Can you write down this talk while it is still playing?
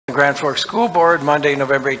Grand Forks School Board, Monday,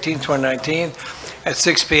 November 18, 2019, at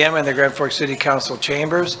 6 p.m. in the Grand Forks City Council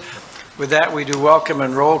chambers. With that, we do welcome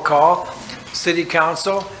and roll call. City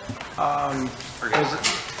Council,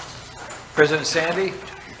 President Sandy.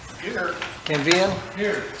 Here. Ken Vian.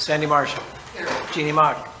 Here. Sandy Marshall. Here. Jeannie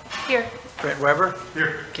Mock. Here. Brent Weber.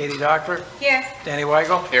 Here. Katie Dockford. Here. Danny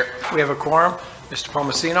Weigel. Here. We have a quorum. Mr.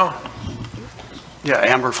 Palmasino. Yeah,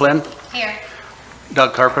 Amber Flynn, Here.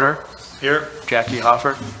 Doug Carpenter, Here. Jackie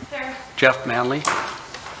Hoffer, Here. Jeff Manley,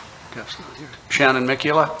 Jeff's not here. Shannon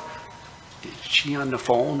Mikula. Is she on the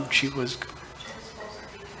phone? She was.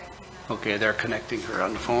 Okay, they're connecting her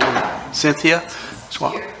on the phone. Cynthia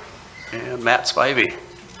Swap and Matt Spivey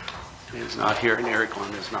is not here, and Eric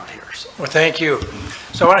Lund is not here. So. Well, thank you.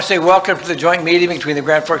 So I want to say welcome to the joint meeting between the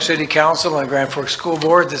Grand Forks City Council and the Grand Forks School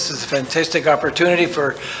Board. This is a fantastic opportunity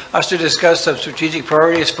for us to discuss some strategic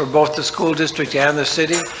priorities for both the school district and the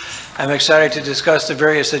city. I'm excited to discuss the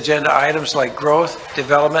various agenda items like growth,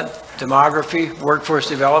 development, demography, workforce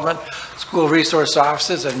development, school resource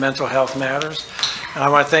offices, and mental health matters. And I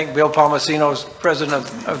want to thank Bill Palmasino, President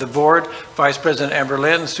of the Board, Vice President Amber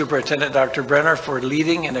Lynn, Superintendent Dr. Brenner for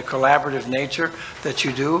leading in a collaborative nature that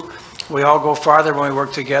you do. We all go farther when we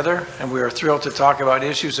work together, and we are thrilled to talk about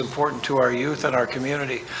issues important to our youth and our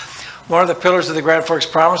community. One of the pillars of the Grand Forks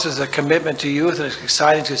Promise is a commitment to youth, and it's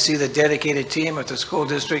exciting to see the dedicated team at the school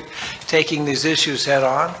district taking these issues head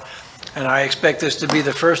on. And I expect this to be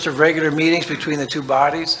the first of regular meetings between the two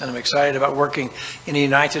bodies, and I'm excited about working in a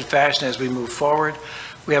united fashion as we move forward.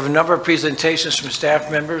 We have a number of presentations from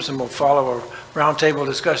staff members, and we'll follow a roundtable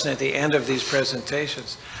discussion at the end of these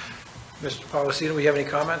presentations. Mr. Palmasino, do we have any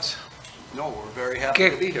comments? No, we're very happy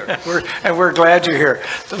to be here. We're glad you're here.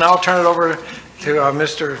 So now I'll turn it over to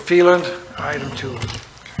Mr. Phelan, item 2.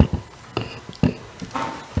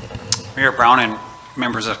 Mayor Brown and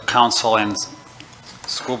members of council and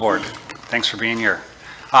school board, thanks for being here.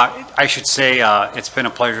 I should say it's been a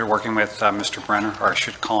pleasure working with Mr. Brenner, or I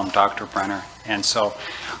should call him Dr. Brenner. And so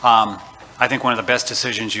I think one of the best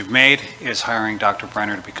decisions you've made is hiring Dr.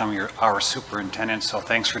 Brenner to become our superintendent. So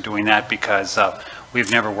thanks for doing that, because we've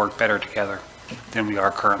never worked better together than we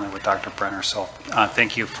are currently with Dr. Brenner. So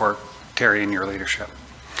thank you for Terry and your leadership.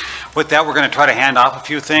 With that, we're going to try to hand off a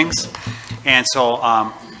few things. And so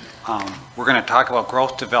we're going to talk about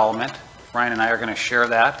growth development. Ryan and I are going to share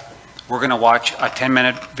that. We're going to watch a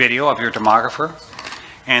 10-minute video of your demographer.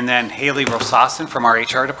 And then Haley Rosasson from our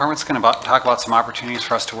HR department is going to talk about some opportunities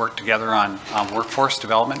for us to work together on workforce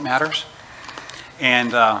development matters.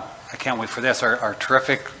 And I can't wait for this. Our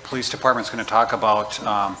terrific police department is going to talk about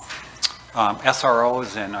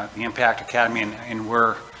SROs and the Impact Academy. And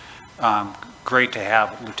we're great to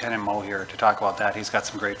have Lieutenant Moe here to talk about that. He's got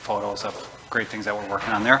some great photos of great things that we're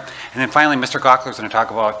working on there. And then finally, Mr. Gockler is going to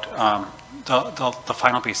talk about the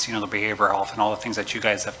final piece, the behavioral health and all the things that you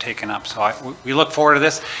guys have taken up. So we look forward to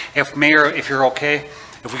this. Mayor, if you're okay,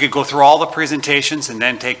 if we could go through all the presentations and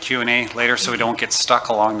then take Q&A later so we don't get stuck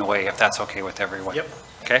along the way, if that's okay with everyone. Yep.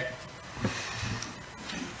 Okay.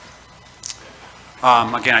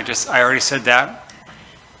 Again, I already said that.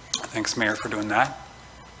 Thanks, Mayor, for doing that.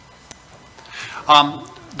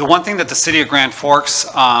 The one thing that the city of Grand Forks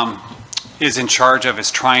is in charge of is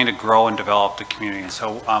trying to grow and develop the community. And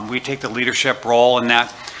so we take the leadership role in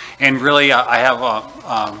that. And really, I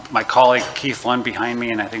have my colleague Keith Lund behind me,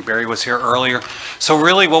 and I think Barry was here earlier. So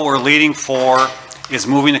really what we're leading for is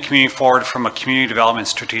moving the community forward from a community development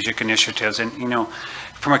strategic initiatives. And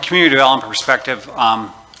from a community development perspective,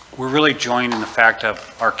 we're really joined in the fact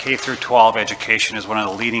of our K through 12 education is one of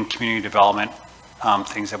the leading community development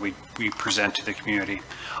things that we present to the community,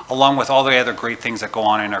 along with all the other great things that go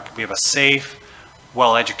on in our, we have a safe,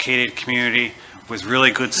 well-educated community with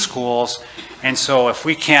really good schools. And so if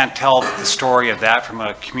we can't tell the story of that from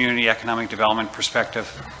a community economic development perspective,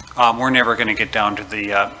 we're never going to get down to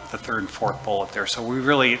the third and fourth bullet there. So we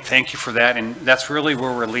really thank you for that, and that's really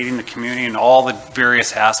where we're leading the community in all the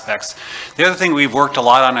various aspects. The other thing we've worked a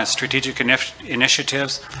lot on is strategic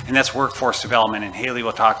initiatives, and that's workforce development, and Haley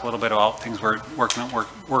will talk a little bit about things we're working on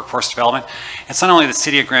workforce development. It's not only the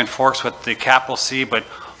city of Grand Forks with the capital C, but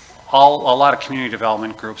a lot of community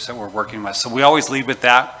development groups that we're working with. So we always lead with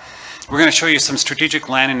that. We're going to show you some strategic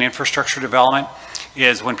land and infrastructure development.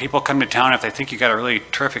 Is when people come to town, if they think you got a really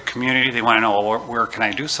terrific community, they want to know, well, where can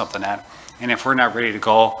I do something at? And if we're not ready to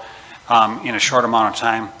go in a short amount of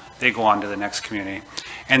time, they go on to the next community.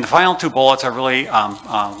 And the final two bullets are really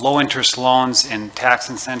low interest loans and tax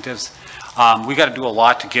incentives. We got to do a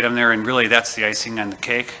lot to get them there, and really that's the icing on the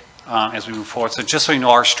cake as we move forward. So just so you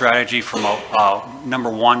know our strategy from number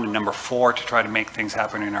 1 to number 4 to try to make things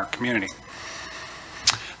happen in our community.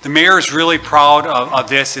 The mayor is really proud of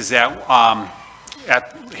this, is that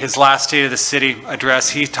at his last State of the City address,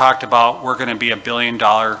 he talked about we're going to be $1 billion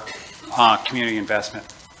community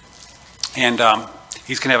investment. And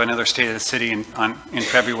he's going to have another State of the City in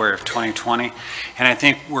February of 2020. And I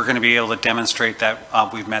think we're going to be able to demonstrate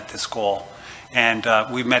that we've met this goal. And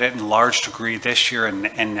we've met it in large degree this year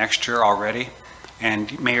and next year already.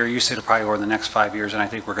 And Mayor, you said probably over the next 5 years, and I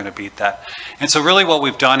think we're going to beat that. And so really what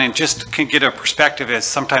we've done, and just can get a perspective, is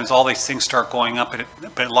sometimes all these things start going up,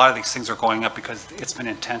 but a lot of these things are going up because it's been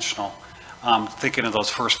intentional, thinking of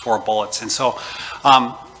those first 4 bullets. And so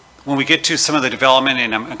when we get to some of the development,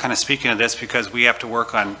 and I'm kind of speaking of this because we have to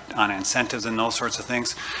work on incentives and those sorts of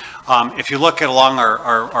things. If you look at along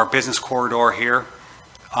our business corridor here,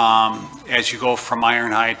 as you go from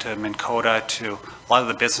Ironhide to Minn Kota to a lot of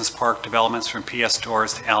the business park developments, from PS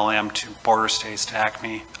Stores to LM to Border States to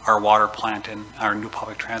Acme, our water plant and our new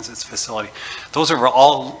public transit facility. Those are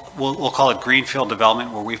all, we'll call it greenfield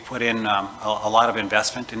development, where we've put in a lot of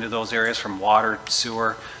investment into those areas, from water,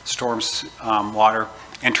 sewer, storms, water,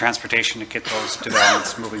 and transportation to get those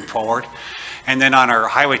developments moving forward. And then on our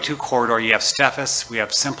Highway 2 corridor, you have Steffes, we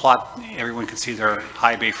have Simplot. Everyone can see their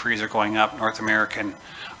high bay freezer going up, North American,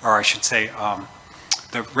 or I should say,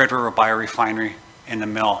 the Red River Biorefinery in the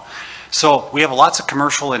mill. So we have lots of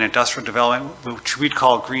commercial and industrial development, which we'd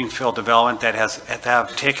call greenfield development, that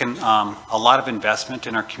have taken a lot of investment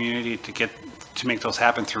in our community to make those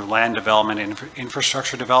happen through land development and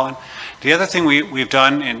infrastructure development. The other thing we've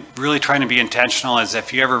done, and really trying to be intentional, is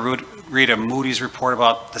if you ever read a Moody's report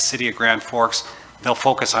about the city of Grand Forks, they'll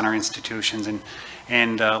focus on our institutions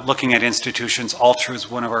and looking at institutions. Altru is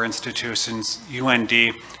one of our institutions,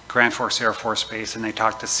 UND, Grand Forks Air Force Base, and they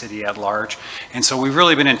talk to city at large. And so we've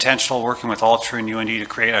really been intentional working with Altru and UND to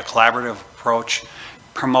create a collaborative approach,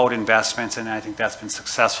 promote investments, and I think that's been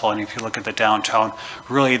successful. And if you look at the downtown,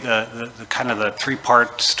 really the kind of the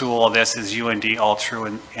 3-part stool of this is UND,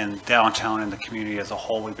 Altru, and downtown and the community as a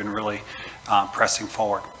whole. We've been really pressing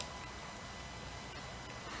forward.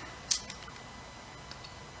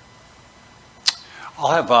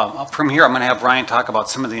 I'll have, from here, I'm going to have Ryan talk about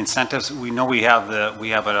some of the incentives. We know we have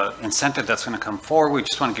an incentive that's going to come forward. We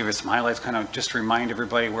just want to give you some highlights, kind of just remind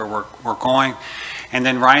everybody where we're going. And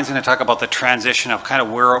then Ryan's going to talk about the transition of kind of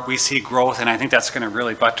where we see growth, and I think that's going to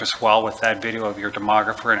really buttress well with that video of your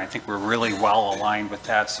demographer, and I think we're really well aligned with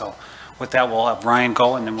that. So with that, we'll have Ryan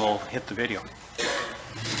go, and then we'll hit the video.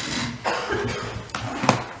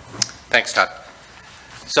 Thanks, Todd.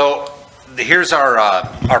 So here's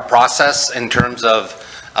our process in terms of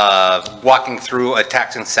walking through a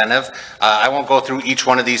tax incentive. I won't go through each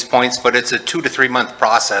one of these points, but it's a 2 to 3 month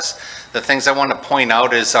process. The things I want to point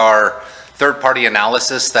out is our third-party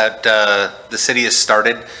analysis that the city has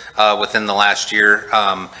started within the last year.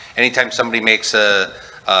 Anytime somebody makes a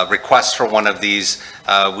request for one of these,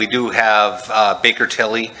 we do have Baker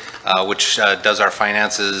Tilly, which does our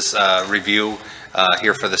finances review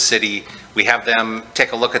here for the city. We have them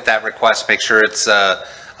take a look at that request, make sure it's that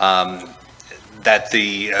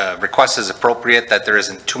the request is appropriate, that there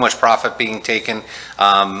isn't too much profit being taken,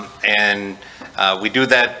 and we do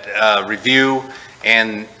that review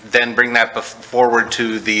and then bring that forward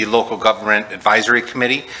to the local government advisory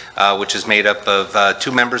committee, which is made up of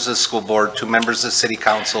 2 members of the school board, 2 members of the city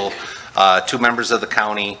council, 2 members of the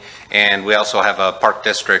county, and we also have a park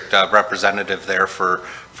district representative there for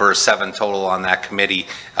 7 total on that committee.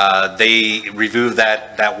 They review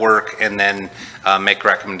that work and then make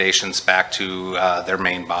recommendations back to their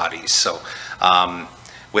main bodies. So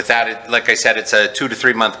with that, like I said, it's a 2 to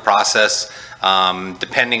 3 month process,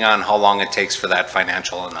 depending on how long it takes for that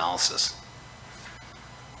financial analysis.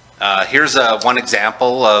 Here's one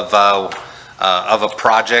example of a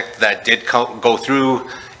project that did go through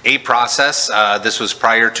a process. This was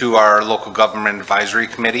prior to our local government advisory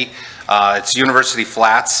committee. It's University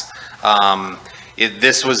Flats.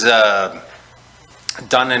 This was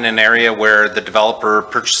done in an area where the developer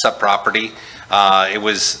purchased that property. It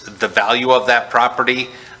was the value of that property,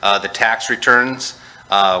 the tax returns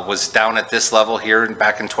was down at this level here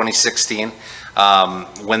back in 2016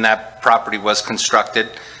 when that property was constructed.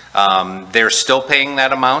 They're still paying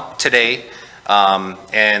that amount today,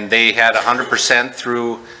 and they had 100%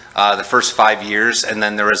 through the first 5 years, and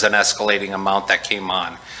then there was an escalating amount that came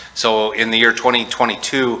on. So in the year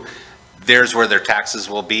 2022, there's where their taxes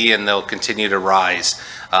will be, and they'll continue to rise.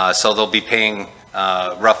 So they'll be paying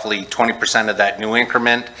roughly 20% of that new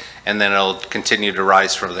increment, and then it'll continue to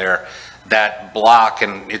rise from there. That block,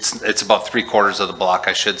 and it's about 3/4 of the block,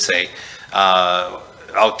 I should say,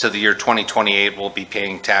 out to the year 2028, we'll be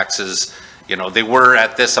paying taxes. You know, they were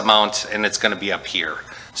at this amount, and it's going to be up here.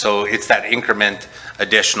 So it's that increment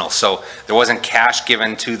additional. So there wasn't cash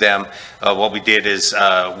given to them. What we did is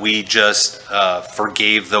we just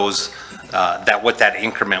forgave those, what that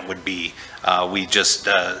increment would be. We just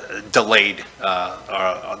delayed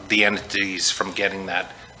the entities from getting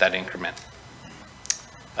that increment.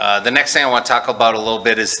 The next thing I want to talk about a little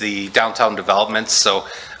bit is the downtown developments. So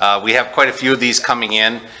we have quite a few of these coming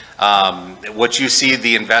in. What you see,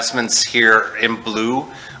 the investments here in blue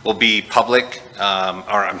will be private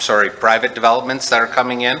developments that are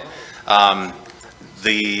coming in.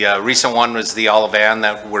 The recent one was the Olivan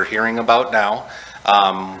that we're hearing about now.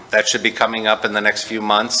 That should be coming up in the next few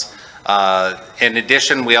months. In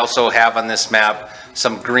addition, we also have on this map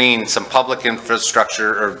some public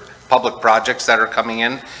infrastructure or public projects that are coming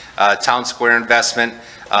in. Town Square investment.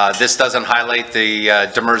 This doesn't highlight the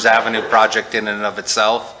Demers Avenue project in and of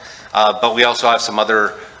itself, but we also have some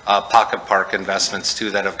other pocket park investments too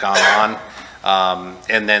that have gone on,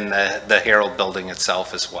 and then the Herald building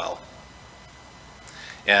itself as well.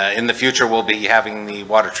 In the future, we'll be having the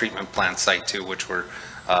water treatment plant site too, which we're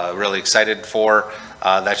really excited for.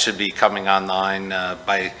 That should be coming online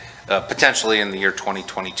by potentially in the year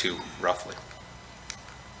 2022, roughly.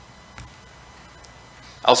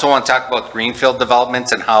 I also want to talk about greenfield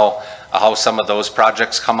developments and how some of those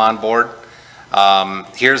projects come on board.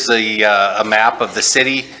 Here's a map of the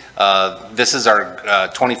city. This is our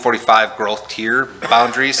 2045 growth tier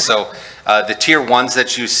boundaries. So the tier ones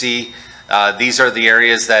that you see, these are the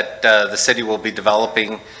areas that the city will be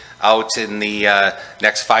developing out in the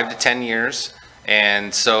next 5 to 10 years.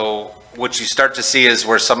 And so what you start to see is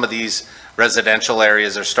where some of these residential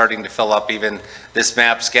areas are starting to fill up. Even this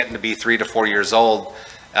map's getting to be 3 to 4 years old.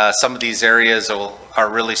 Some of these areas are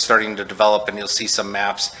really starting to develop, and you'll see some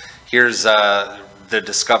maps. Here's the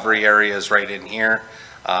Discovery areas right in here,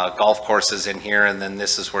 golf courses in here, and then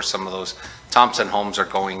this is where some of those Thompson homes are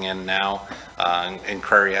going in now. And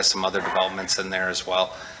Prairie has some other developments in there as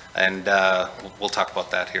well. And we'll talk about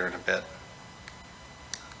that here in a bit.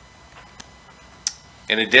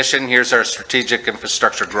 In addition, here's our strategic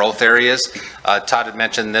infrastructure growth areas. Todd had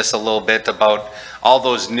mentioned this a little bit about all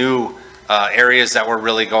those new areas that were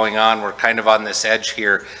really going on. We're kind of on this edge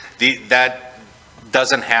here. That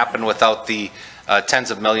doesn't happen without the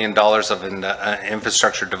tens of $millions of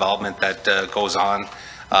infrastructure development that goes on.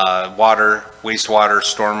 Water, wastewater,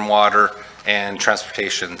 stormwater, and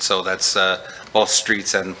transportation. So that's both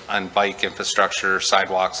streets and bike infrastructure,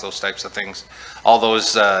 sidewalks, those types of things. All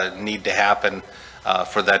those need to happen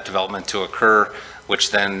for that development to occur,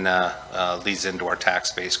 which then leads into our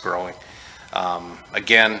tax base growing.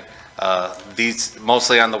 Again, these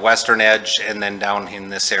mostly on the western edge and then down in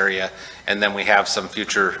this area. And then we have some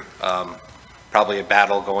future, probably a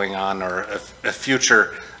battle going on or a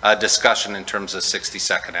future discussion in terms of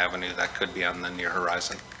 62nd Avenue that could be on the near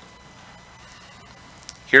horizon.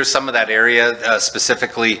 Here's some of that area,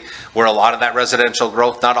 specifically where a lot of that residential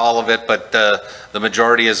growth, not all of it, but the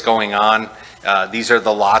majority is going on. These are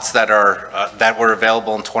the lots that were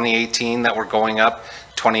available in 2018 that were going up,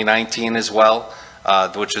 2019 as well,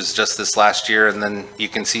 which is just this last year. And then you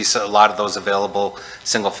can see a lot of those available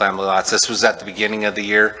single family lots. This was at the beginning of the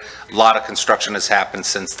year. A lot of construction has happened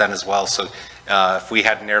since then as well. So if we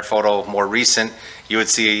had an air photo more recent, you would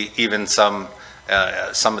see even some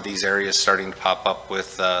of these areas starting to pop up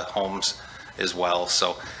with homes as well.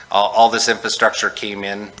 So all this infrastructure came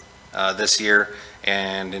in this year,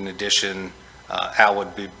 and in addition, Al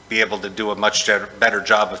would be able to do a much better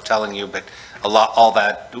job of telling you, but all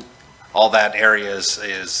that area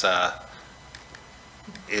is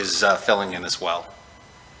filling in as well.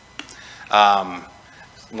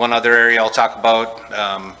 One other area I'll talk about,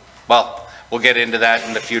 well, we'll get into that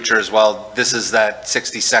in the future as well. This is that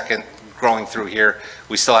 62nd growing through here.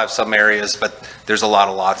 We still have some areas, but there's a lot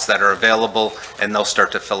of lots that are available, and they'll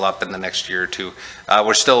start to fill up in the next year or two.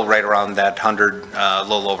 We're still right around that 100, a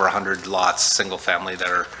little over 100 lots, single family, that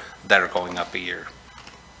are going up a year.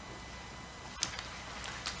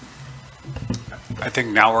 I think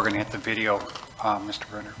now we're going to hit the video, Mr.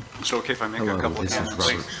 Brenner. Is it okay if I make a couple of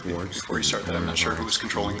comments before you start that? I'm not sure who was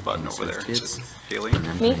controlling the button over there. Is it Haley?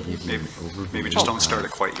 Me? Maybe just don't start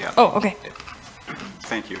it quite yet. Oh, okay.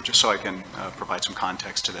 Thank you. Just so I can provide some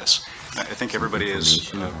context to this. I think everybody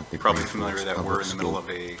is probably familiar that we're in the middle of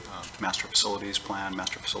a master facilities plan,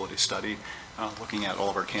 master facilities study, looking at all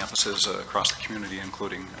of our campuses across the community,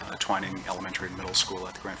 including Twining Elementary and Middle School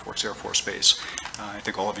at the Grand Forks Air Force Base. I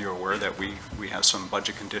think all of you are aware that we have some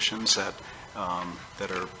budget conditions that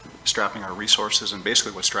are strapping our resources, and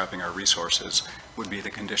basically what's strapping our resources would be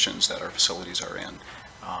the conditions that our facilities are in.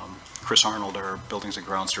 Chris Arnold, our Buildings and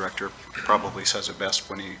Grounds Director, probably says it best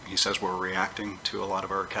when he says we're reacting to a lot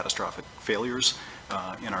of our catastrophic failures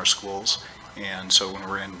in our schools. And so when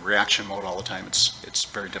we're in reaction mode all the time, it's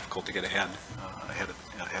very difficult to get ahead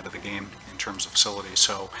of the game in terms of facilities.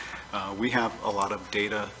 So we have a lot of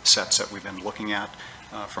data sets that we've been looking at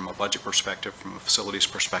from a budget perspective, from a facilities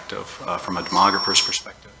perspective, from a demographer's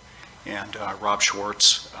perspective. And Rob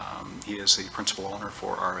Schwartz, he is the principal owner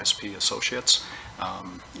for RSP Associates,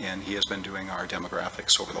 and he has been doing our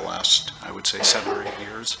demographics over the last, I would say, 7 or 8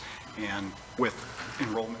 years. And with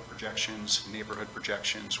enrollment projections, neighborhood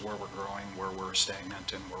projections, where we're growing, where we're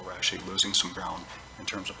stagnant, and where we're actually losing some ground in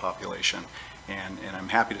terms of population. And I'm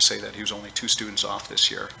happy to say that he was only 2 students off this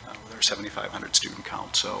year with our 7,500 student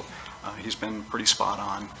count. So he's been pretty spot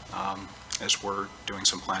on as we're doing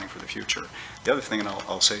some planning for the future. The other thing, and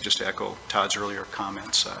I'll say just to echo Todd's earlier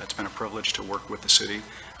comments, it's been a privilege to work with the city,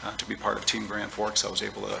 to be part of Team Grand Forks. I was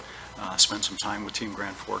able to spend some time with Team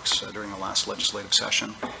Grand Forks during the last legislative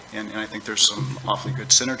session, and I think there's some awfully good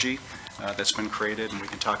synergy that's been created, and we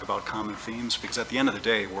can talk about common themes, because at the end of the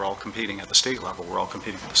day, we're all competing at the state level. We're all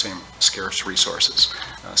competing for the same scarce resources.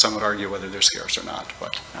 Some would argue whether they're scarce or not,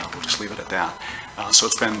 but we'll just leave it at that. So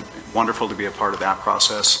it's been wonderful to be a part of that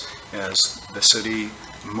process as the city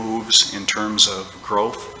moves in terms of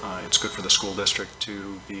growth. It's good for the school district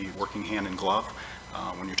to be working hand in glove.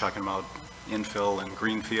 When you're talking about infill and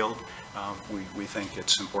greenfield, we think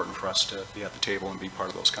it's important for us to be at the table and be part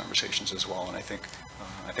of those conversations as well. And I think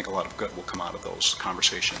a lot of good will come out of those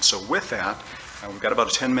conversations. So with that, we've got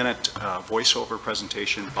about a 10-minute voiceover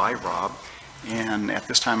presentation by Rob. And at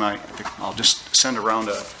this time, I'll just send around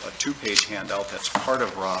a 2-page handout that's part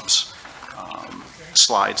of Rob's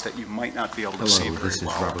slides that you might not be able to see very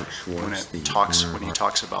well when he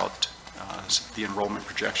talks about the enrollment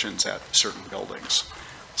projections at certain buildings.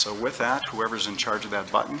 So with that, whoever's in charge of that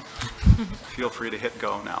button, feel free to hit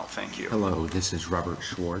go now. Thank you. Hello, this is Robert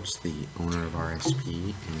Schwartz, the owner of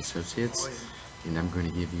RSP and Associates, and I'm going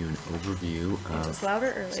to give you an overview of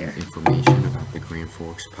some information about the Grand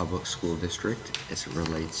Forks Public School District as it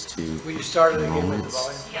relates to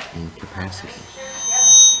enrollments and capacity.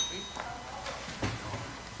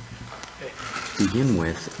 To begin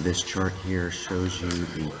with, this chart here shows you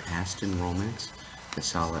the past enrollments, the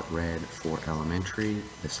solid red for elementary,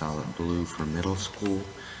 the solid blue for middle school,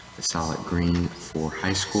 the solid green for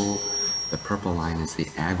high school. The purple line is the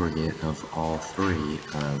aggregate of all 3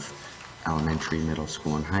 of elementary, middle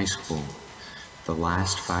school, and high school. The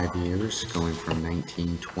last 5 years, going from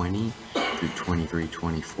 1920 through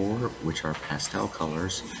 23-24, which are pastel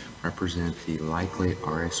colors, represent the likely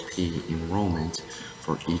RSP enrollment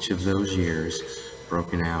for each of those years,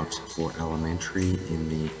 broken out for elementary in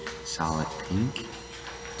the solid pink,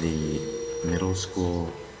 the middle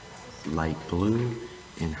school light blue,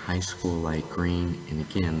 and high school light green. And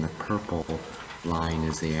again, the purple line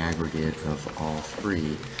is the aggregate of all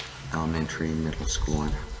 3, elementary, middle school,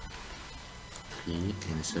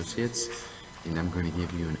 and Associates. And I'm going to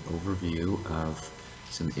give you an overview of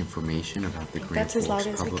some information about the Grand Forks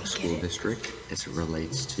Public School District as it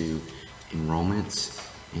relates to enrollments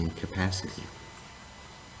and capacity.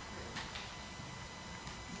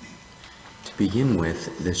 To begin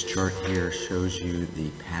with, this chart here shows you the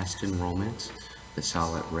past enrollments, the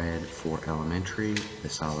solid red for elementary, the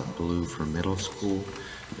solid blue for middle school,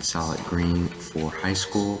 the solid green for high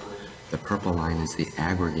school. The purple line is the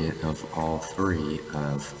aggregate of all 3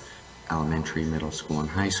 of elementary, middle school, and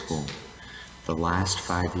high school. The last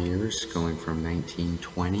 5 years, going from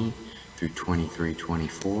 1920 through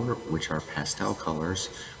 23-24, which are pastel colors,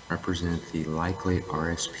 represent the likely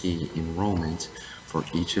RSP enrollment for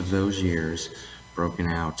each of those years, broken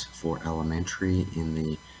out for elementary in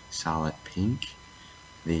the solid pink,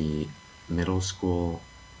 the middle school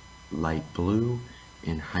light blue,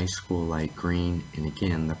 and high school light green. And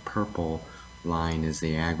again, the purple line is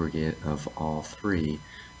the aggregate of all 3,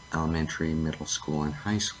 elementary, middle school, and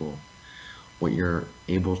high school. What you're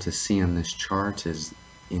able to see on this chart is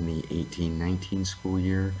in the 18-19 school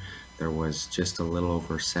year, there was just a little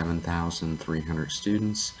over 7,300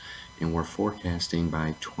 students, and we're forecasting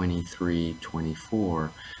by 23-24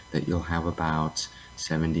 that you'll have about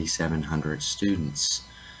 7,700 students.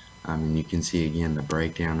 And you can see again the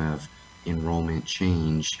breakdown of enrollment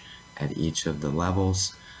change at each of the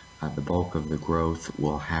levels. The bulk of the growth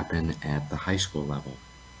will happen at the high school level.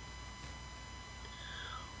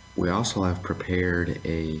 We also have prepared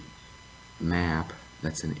a map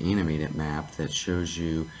that's an animated map that shows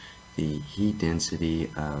you the heat density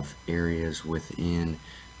of areas within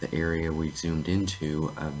the area we've zoomed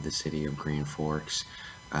into of the city of Grand Forks.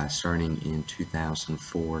 starting in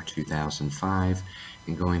 2004-2005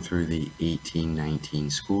 and going through the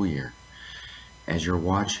 18-19 school year. As you're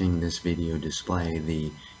watching this video display,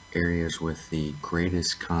 the areas with the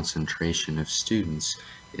greatest concentration of students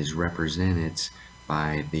is represented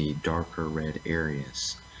by the darker red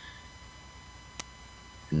areas.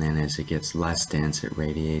 And then as it gets less dense, it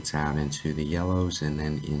radiates out into the yellows and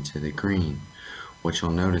then into the green. What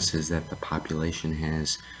you'll notice is that the population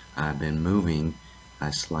has been moving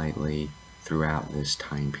slightly throughout this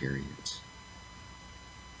time period.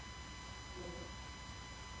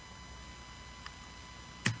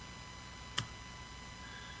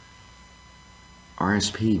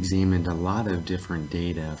 RSP examined a lot of different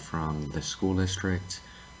data from the school district,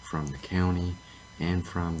 from the county, and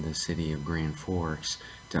from the city of Grand Forks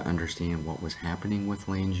to understand what was happening with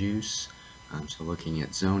land use. So looking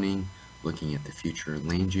at zoning, looking at the future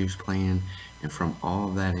land use plan, and from all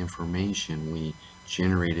of that information we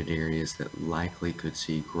generated areas that likely could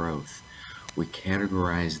see growth. We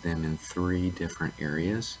categorized them in 3 different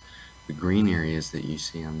areas. The green areas that you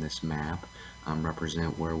see on this map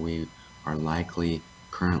represent where we are likely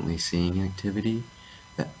currently seeing activity.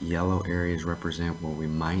 The yellow areas represent where we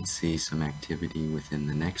might see some activity within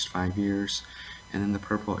the next 5 years, and then the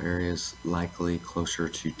purple areas likely closer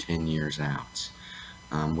to 10 years out.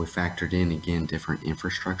 We factored in again different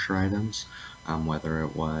infrastructure items, whether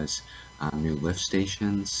it was new lift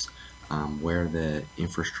stations, where the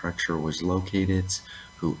infrastructure was located,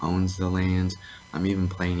 who owns the land. I'm even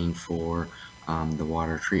planning for the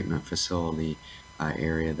water treatment facility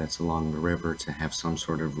area that's along the river to have some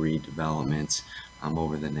sort of redevelopment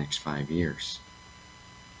over the next 5 years.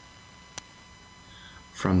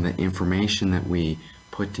 From the information that we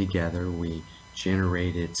put together, we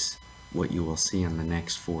generated what you will see on the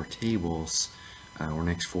next 4 tables or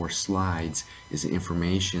next 4 slides is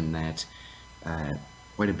information that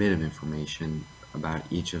quite a bit of information about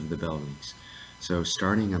each of the buildings. So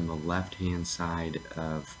starting on the left hand side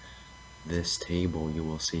of this table, you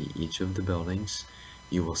will see each of the buildings.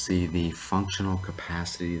 You will see the functional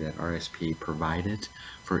capacity that RSP provided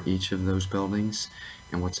for each of those buildings.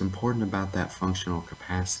 And what's important about that functional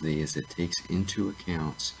capacity is it takes into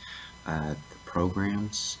account the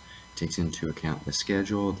programs, takes into account the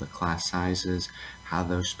schedule, the class sizes, how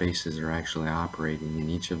those spaces are actually operating in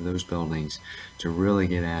each of those buildings to really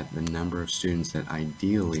get at the number of students that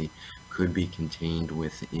ideally could be contained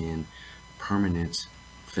within permanent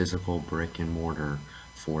physical brick and mortar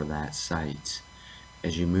for that site.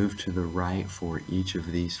 As you move to the right for each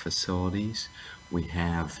of these facilities, we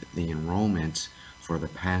have the enrollment for the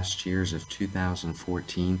past years of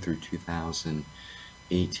 2014 through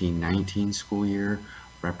 2018-19 school year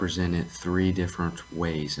represented 3 different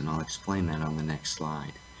ways, and I'll explain that on the next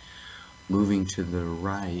slide. Moving to the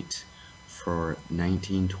right for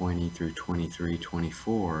 1920 through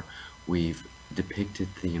 23-24, we've depicted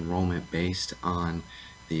the enrollment based on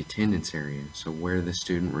the attendance area. So where the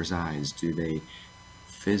student resides, do they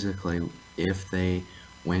physically, if they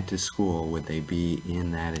went to school, would they be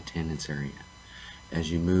in that attendance area?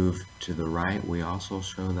 As you move to the right, we also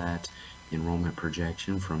show that enrollment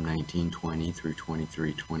projection from 1920 through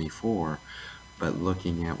 23-24, but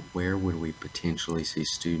looking at where would we potentially see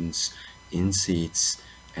students in seats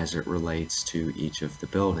as it relates to each of the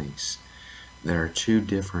buildings. There are 2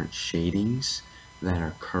 different shadings that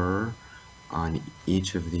occur on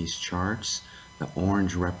each of these charts. The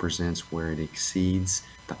orange represents where it exceeds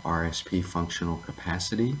the RSP functional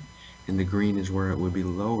capacity, and the green is where it would be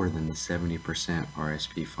lower than the 70%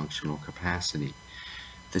 RSP functional capacity.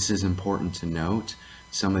 This is important to note.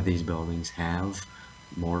 Some of these buildings have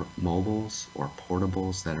more mobiles or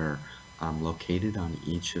portables that are located on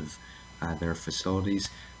each of their facilities.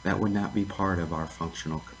 That would not be part of our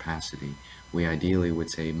functional capacity. We ideally would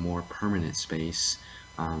say more permanent space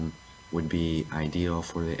would be ideal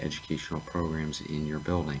for the educational programs in your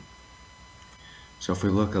building. So if we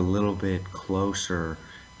look a little bit closer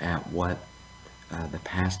at what the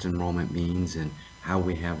past enrollment means and how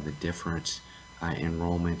we have the different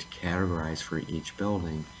enrollment categorized for each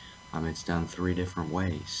building, it's done 3 different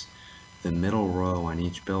ways. The middle row on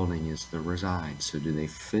each building is the reside. So do they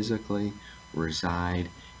physically reside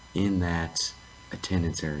in that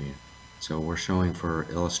attendance area? So we're showing for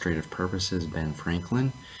illustrative purposes Ben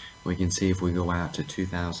Franklin. We can see if we go out to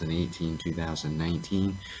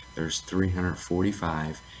 2018-2019, there's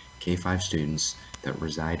 345 K-5 students that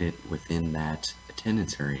resided within that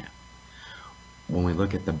attendance area. When we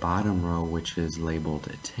look at the bottom row, which is labeled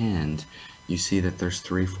attend, you see that there's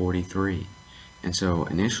 343. And so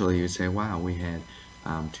initially you'd say, wow, we had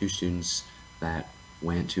 2 students that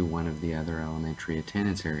went to one of the other elementary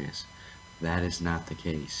attendance areas. That is not the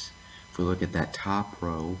case. If we look at that top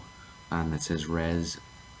row that says res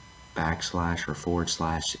 / or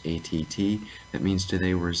 / ATT, that means do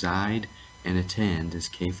they reside and attend as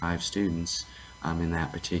K-5 students in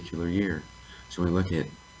that particular year. So we look at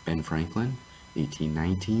Ben Franklin,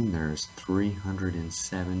 1819, there's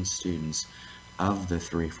 307 students of the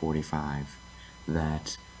 345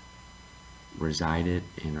 that resided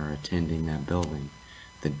and are attending that building.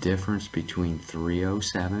 The difference between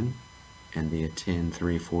 307 and the attend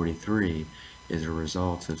 343 is a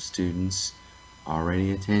result of students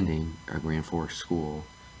already attending a Grand Forks school,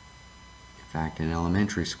 in fact an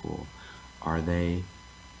elementary school. Are they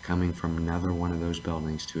coming from another one of those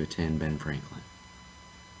buildings to attend Ben Franklin?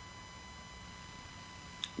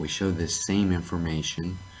 We show this same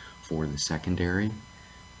information for the secondary,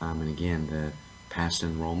 and again the past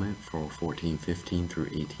enrollment for 14-15 through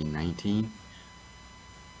 18-19,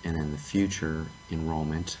 and then the future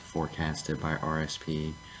enrollment forecasted by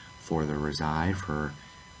RSP for the reside for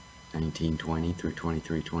 19-20 through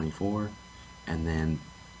 23-24, and then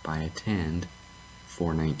by attend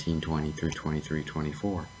for 19-20 through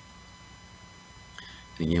 23-24.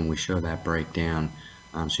 Again, we show that breakdown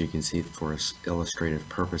so you can see for illustrative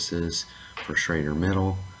purposes for Schrader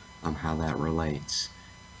Middle how that relates.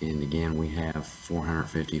 And again, we have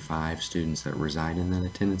 455 students that reside in that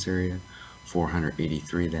attendance area,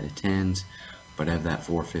 483 that attend, but of that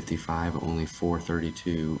 455, only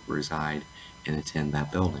 432 reside and attend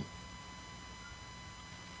that building.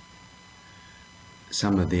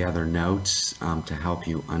 Some of the other notes to help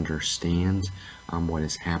you understand what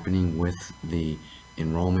is happening with the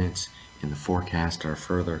enrollments and the forecast are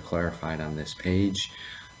further clarified on this page.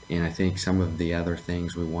 And I think some of the other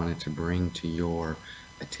things we wanted to bring to your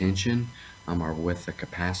attention are with the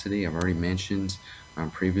capacity. I've already mentioned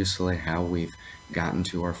previously how we've gotten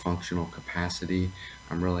to our functional capacity,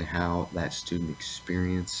 really how that student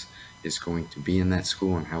experience is going to be in that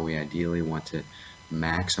school and how we ideally want to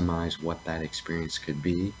maximize what that experience could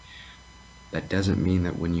be. That doesn't mean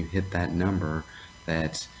that when you hit that number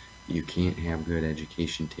that you can't have good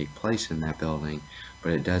education take place in that building,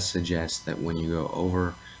 but it does suggest that when you go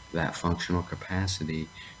over that functional capacity,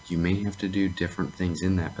 you may have to do different things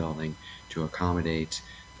in that building to accommodate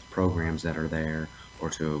the programs that are there or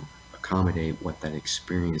to accommodate what that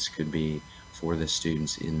experience could be for the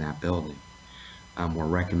students in that building. We're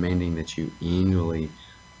recommending that you annually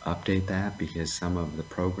update that because some of the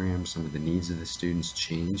programs, some of the needs of the students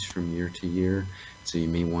change from year to year. So you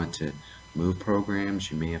may want to move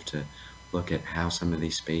programs, you may have to look at how some of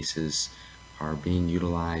these spaces are being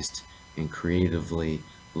utilized and creatively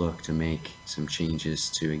look to make some changes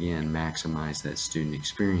to, again, maximize that student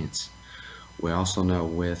experience. We also know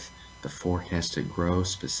with the forecasted growth,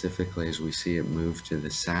 specifically as we see it move to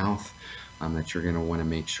the south, that you're going to want to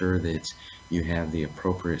make sure that you have the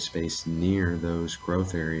appropriate space near those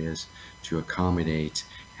growth areas to accommodate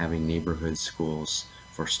having neighborhood schools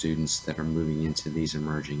for students that are moving into these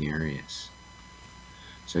emerging areas.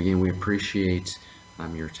 So again, we appreciate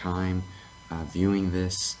your time viewing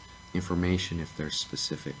this information. If there's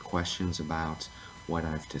specific questions about what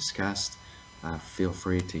I've discussed, feel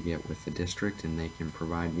free to get with the district and they can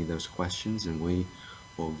provide me those questions and we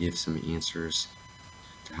will give some answers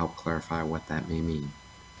to help clarify what that may mean.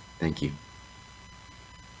 Thank you.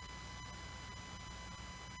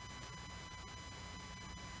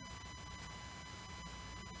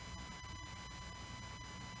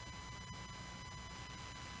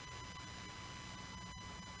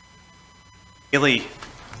 Haley,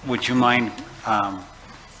 would you mind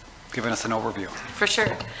giving us an overview? For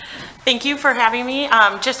sure. Thank you for having me.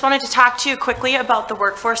 Just wanted to talk to you quickly about the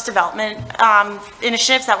workforce development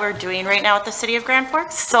initiatives that we're doing right now at the City of Grand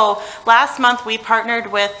Forks. So last month we partnered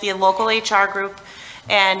with the local HR group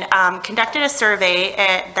and conducted a survey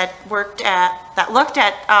that looked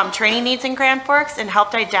at training needs in Grand Forks and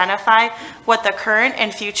helped identify what the current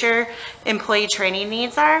and future employee training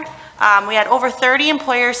needs are. We had over 30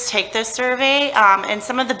 employers take this survey, and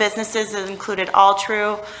some of the businesses included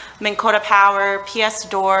Altru, Minn Kota Power, PS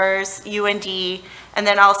Doors, UND, and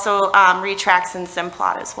then also Retrax and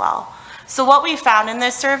Simplot as well. So what we found in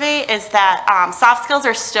this survey is that soft skills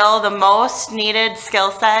are still the most needed skill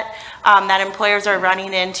set that employers are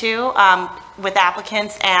running into with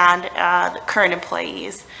applicants and current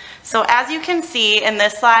employees. So as you can see in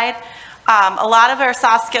this slide, a lot of our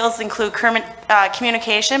soft skills include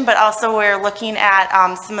communication, but also we're looking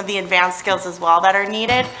at some of the advanced skills as well that are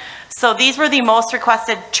needed. So these were the most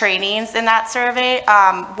requested trainings in that survey.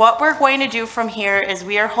 What we're going to do from here is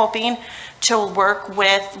we are hoping to work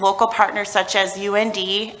with local partners such as UND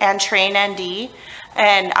and TrainND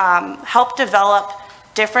and help develop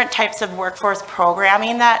different types of workforce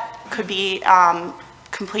programming that could be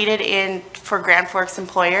completed for Grand Forks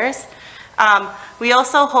employers. We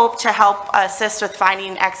also hope to help assist with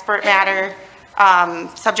finding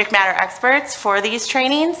subject matter experts for these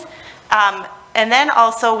trainings. And then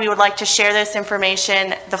also we would like to share this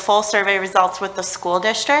information, the full survey results, with the school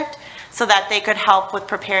district so that they could help with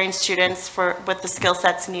preparing students with the skill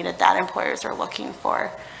sets needed that employers are looking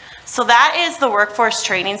for. So that is the workforce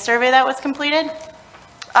training survey that was completed.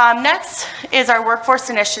 Next is our workforce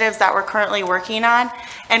initiatives that we're currently working on.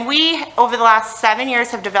 And we, over the last 7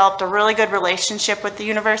 years, have developed a really good relationship with the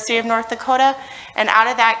University of North Dakota. And out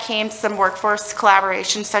of that came some workforce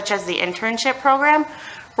collaborations, such as the internship program.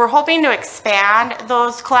 We're hoping to expand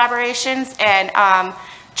those collaborations and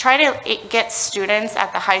try to get students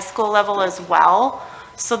at the high school level as well.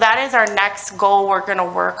 So that is our next goal we're going to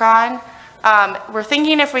work on. We're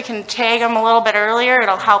thinking if we can tag them a little bit earlier,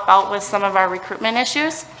 it'll help out with some of our recruitment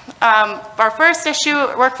issues. Our first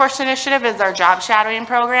workforce initiative is our job shadowing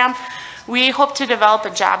program. We hope to develop a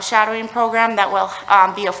job shadowing program that will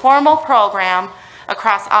be a formal program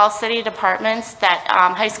across all city departments that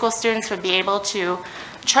high school students would be able to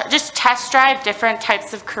just test drive different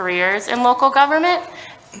types of careers in local government.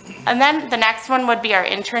 And then the next one would be our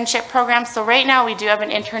internship program. So right now we do have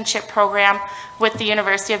an internship program with the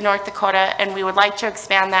University of North Dakota, and we would like to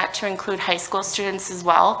expand that to include high school students as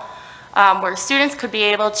well, where students could be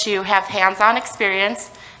able to have hands-on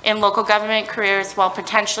experience in local government careers while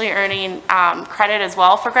potentially earning credit as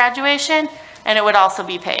well for graduation, and it would also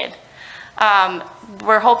be paid.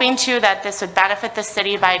 We're hoping too that this would benefit the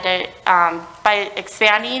city by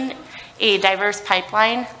expanding a diverse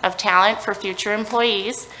pipeline of talent for future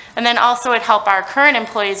employees, and then also it help our current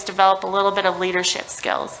employees develop a little bit of leadership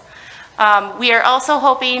skills. We are also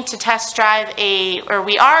hoping to test drive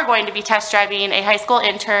we are going to be test driving a high school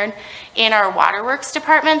intern in our waterworks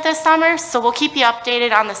department this summer, so we'll keep you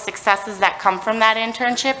updated on the successes that come from that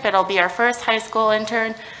internship. It'll be our first high school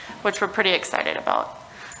intern, which we're pretty excited about.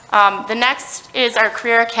 The next is our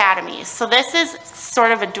career academy. So this is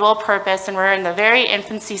sort of a dual purpose, and we're in the very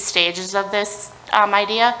infancy stages of this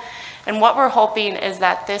idea. And what we're hoping is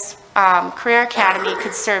that this career academy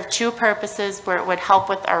could serve two purposes, where it would help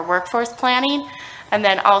with our workforce planning, and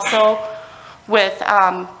then also with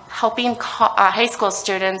helping high school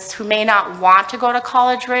students who may not want to go to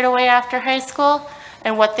college right away after high school.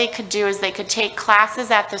 And what they could do is they could take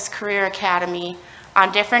classes at this career academy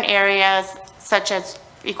on different areas, such as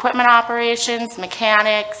equipment operations,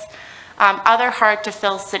 mechanics, other hard to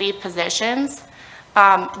fill city positions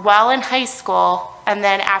while in high school, and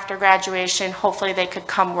then after graduation, hopefully they could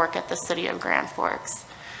come work at the city of Grand Forks.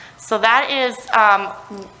 So that is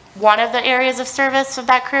one of the areas of service of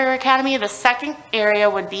that career academy. The second area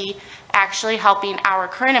would be actually helping our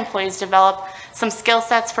current employees develop some skill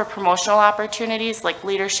sets for promotional opportunities like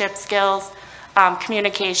leadership skills,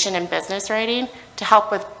 communication, and business writing to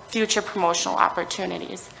help with future promotional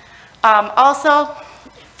opportunities. Also,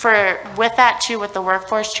 with that too, with the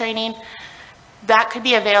workforce training, that could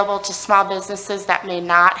be available to small businesses that may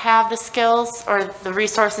not have the skills or the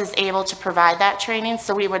resources able to provide that training,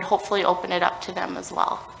 so we would hopefully open it up to them as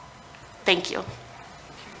well. Thank you.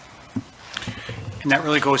 And that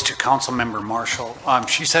really goes to Councilmember Marshall.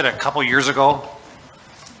 She said a couple years ago,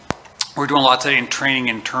 we're doing lots of training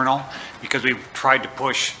internal because we've tried to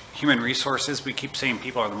push human resources. We keep saying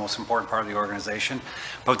people are the most important part of the organization,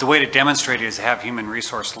 but the way to demonstrate it is to have human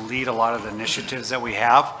resource lead a lot of the initiatives that we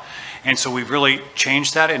have. And so we've really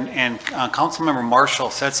changed that. And Councilmember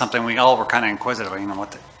Marshall said something, we all were kind of inquisitive, you know,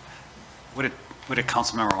 what did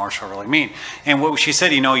Councilmember Marshall really mean? And what she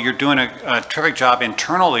said, you know, you're doing a terrific job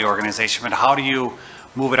internally to the organization, but how do you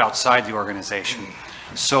move it outside the organization?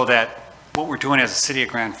 So that what we're doing as a city of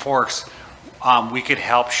Grand Forks, we could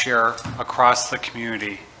help share across the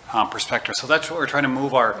community perspective. So that's what we're trying to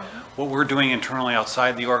move what we're doing internally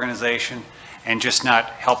outside the organization, and just not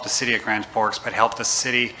help the city of Grand Forks, but help the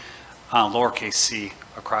city, lowercase c,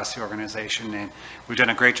 across the organization. And we've done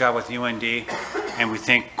a great job with UND, and we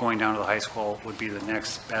think going down to the high school would be the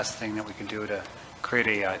next best thing that we can do to create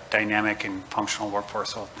a dynamic and functional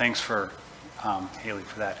workforce. So thanks for Haley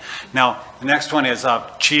for that. Now, the next one is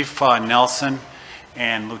Chief Nelson.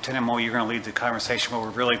 And Lieutenant Moe, you're going to lead the conversation, but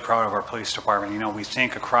we're really proud of our police department. You know, we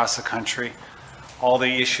think across the country, all the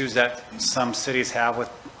issues that some cities have with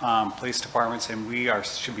police departments, and we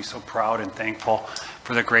should be so proud and thankful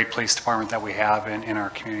for the great police department that we have in our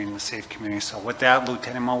community, in the safe community. So with that,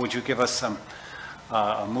 Lieutenant Moe, would you give us some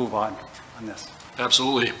a move on this?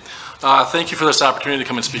 Absolutely. Thank you for this opportunity to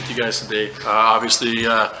come and speak to you guys today. Obviously,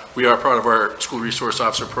 we are part of our school resource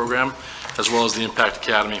officer program, as well as the Impact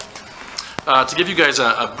Academy. To give you guys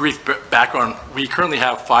a brief background, we currently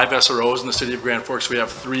have 5 SROs in the city of Grand Forks. We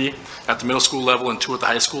have 3 at the middle school level and 2 at the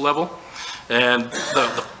high school level. And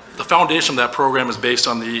the foundation of that program is based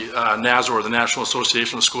on the NASOR, the National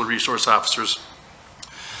Association of School Resource Officers.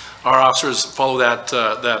 Our officers follow that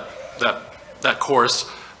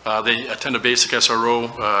course. They attend a basic SRO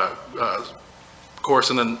course,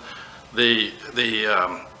 and then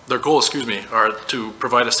their goal, are to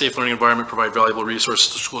provide a safe learning environment, provide valuable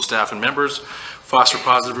resources to school staff and members, foster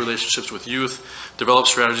positive relationships with youth, develop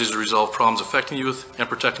strategies to resolve problems affecting youth, and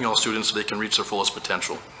protecting all students so they can reach their fullest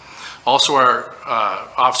potential. Also, our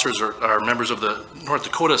officers are members of the North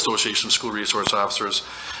Dakota Association of School Resource Officers,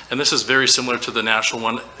 and this is very similar to the national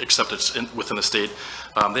one, except it's within the state.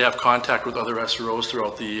 They have contact with other SROs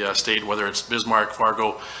throughout the state, whether it's Bismarck,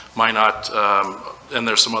 Fargo, Minot, and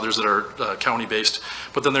there's some others that are county-based.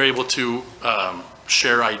 But then they're able to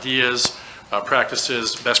share ideas,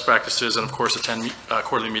 practices, best practices, and of course attend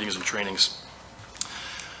quarterly meetings and trainings.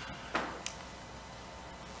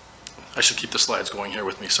 I should keep the slides going here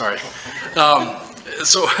with me, sorry.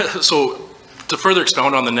 So to further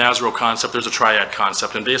expound on the NASRO concept, there's a triad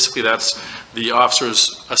concept, and basically that's the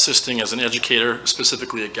officers assisting as an educator,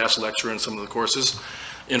 specifically a guest lecturer in some of the courses,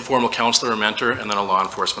 informal counselor or mentor, and then a law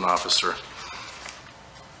enforcement officer.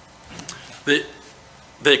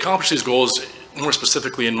 They accomplish these goals more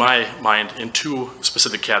specifically in my mind in 2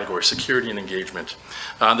 specific categories: security and engagement.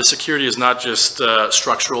 The security is not just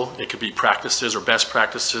structural, it could be practices or best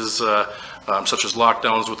practices such as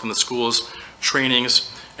lockdowns within the schools,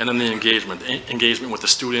 trainings, and then the engagement with the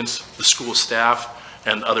students, the school staff,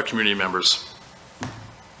 and other community members.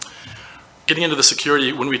 Getting into the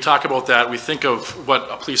security, when we talk about that, we think of what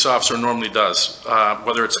a police officer normally does.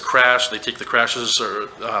 Whether it's a crash, they take the crashes or,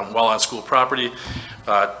 while on school property,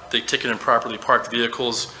 they ticket improperly parked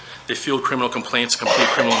vehicles, they field criminal complaints, complete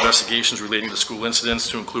criminal investigations relating to school incidents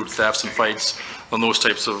to include thefts and fights and those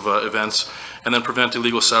types of events, and then prevent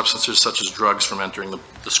illegal substances such as drugs from entering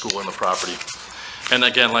the school and the property. And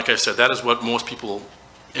again, like I said, that is what most people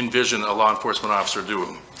envision a law enforcement officer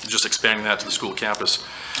doing, just expanding that to the school campus.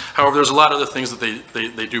 However, there's a lot of other things that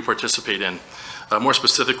they do participate in. More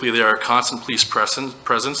specifically, they are a constant police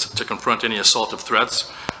presence to confront any assaultive threats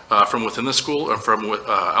from within the school or from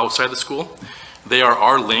outside the school. They are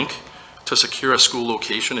our link to secure a school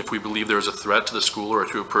location if we believe there is a threat to the school or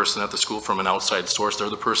to a person at the school from an outside source. They're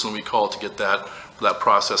the person we call to get that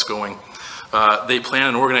process going. They plan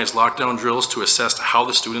and organize lockdown drills to assess how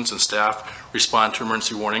the students and staff respond to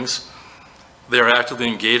emergency warnings. They are actively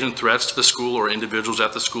engaged in threats to the school or individuals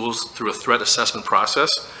at the schools through a threat assessment process.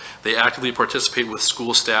 They actively participate with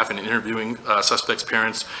school staff in interviewing suspects'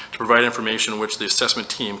 parents to provide information which the assessment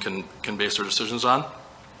team can base their decisions on.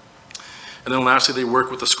 And then lastly, they work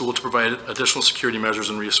with the school to provide additional security measures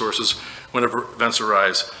and resources whenever events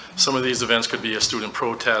arise. Some of these events could be a student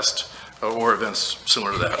protest or events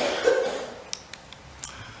similar to that.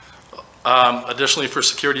 Additionally, for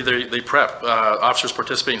security, they prep. Officers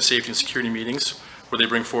participate in safety and security meetings where they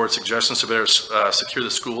bring forward suggestions to better secure the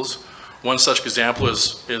schools. One such example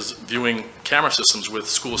is viewing camera systems with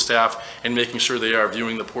school staff and making sure they are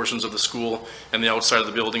viewing the portions of the school and the outside of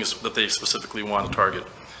the buildings that they specifically want to target.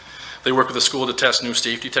 They work with the school to test new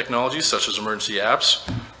safety technologies such as emergency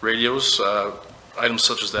apps, radios, items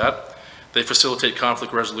such as that. They facilitate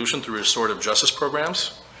conflict resolution through restorative justice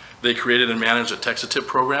programs. They created and managed a text-to-tip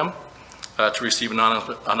program to receive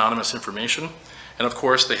anonymous information. And of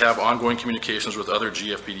course, they have ongoing communications with other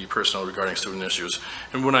GFPD personnel regarding student issues.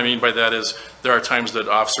 And what I mean by that is there are times that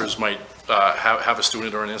officers might have a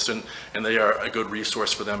student or an incident, and they are a good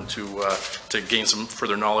resource for them to gain some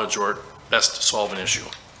further knowledge or best solve an issue.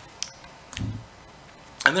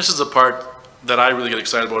 And this is the part that I really get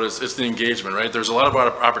excited about is the engagement, right? There's a lot of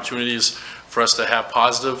opportunities for us to have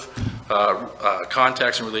positive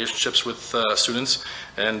contacts and relationships with students,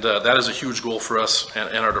 and that is a huge goal for us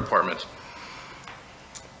and our department.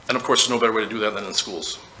 And of course, there's no better way to do that than in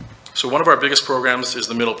schools. So one of our biggest programs is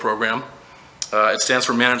the middle program. It stands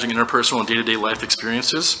for Managing Interpersonal and Day-to-Day Life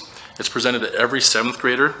Experiences. It's presented to every 7th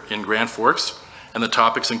grader in Grand Forks, and the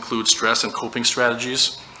topics include stress and coping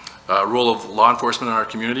strategies, role of law enforcement in our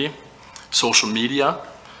community, social media,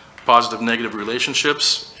 positive negative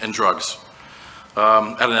relationships, and drugs.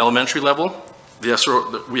 At an elementary level,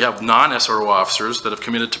 we have non-SRO officers that have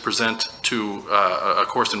committed to present to a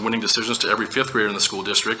course in winning decisions to every 5th grader in the school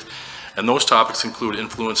district. And those topics include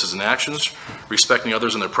influences and actions, respecting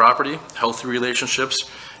others and their property, healthy relationships,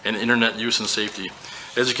 and internet use and safety.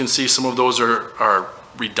 As you can see, some of those are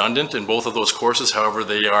redundant in both of those courses. However,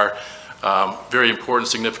 they are very important,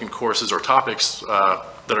 significant courses or topics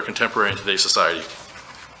that are contemporary in today's society.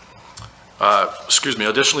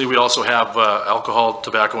 Additionally, we also have alcohol,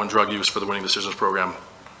 tobacco, and drug use for the Winning Decisions program.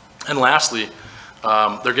 And lastly,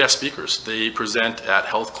 they're guest speakers. They present at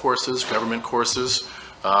health courses, government courses.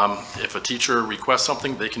 If a teacher requests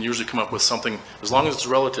something, they can usually come up with something, as long as it's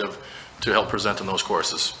relative, to help present in those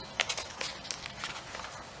courses.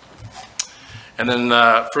 And then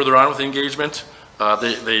further on with the engagement,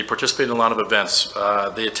 they participate in a lot of events.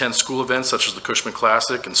 They attend school events such as the Cushman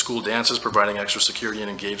Classic and school dances, providing extra security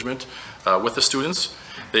and engagement with the students.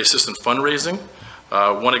 They assist in fundraising.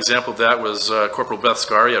 One example of that was Corporal Beth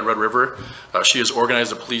Scari at Red River. She has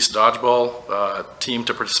organized a police dodgeball team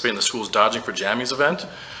to participate in the school's Dodging for Jammies event.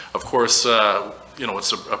 Of course,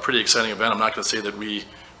 it's a pretty exciting event. I'm not going to say that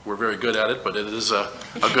we're very good at it, but it is a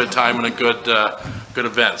good time and a good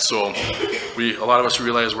event. So a lot of us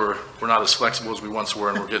realize we're not as flexible as we once were,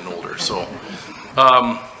 and we're getting older. So,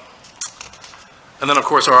 and then of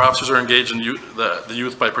course our officers are engaged in the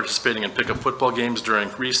youth by participating in pickup football games during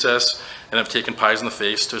recess, and have taken Pies in the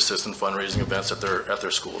Face to assist in fundraising events at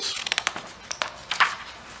their schools.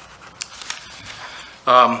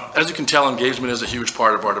 As you can tell, engagement is a huge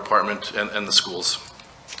part of our department and the schools.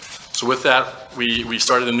 So with that, we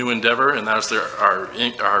started a new endeavor, and that's our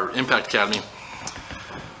Impact Academy.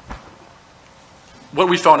 What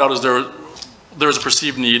we found out is there was a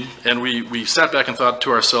perceived need, and we sat back and thought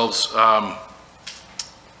to ourselves,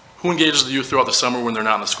 who engages the youth throughout the summer when they're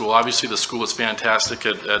not in the school? Obviously, the school is fantastic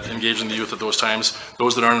at engaging the youth at those times.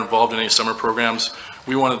 Those that aren't involved in any summer programs,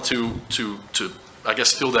 we wanted to I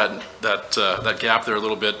guess, fill that gap there a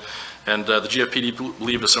little bit. And the GFPD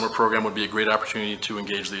believed a summer program would be a great opportunity to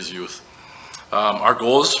engage these youth. Our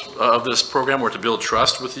goals of this program were to build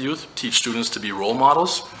trust with the youth, teach students to be role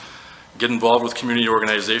models, get involved with community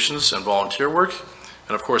organizations and volunteer work,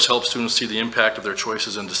 and of course help students see the impact of their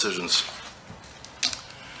choices and decisions.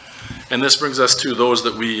 And this brings us to those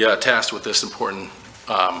that we tasked with this important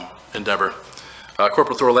endeavor.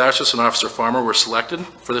 Corporal Thor Lashus and Officer Farmer were selected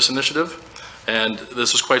for this initiative, and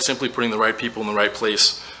this was quite simply putting the right people in the right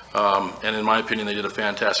place. And in my opinion, they did a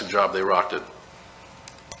fantastic job. They rocked it.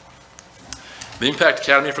 The Impact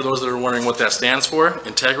Academy, for those that are wondering what that stands for: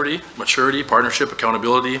 integrity, maturity, partnership,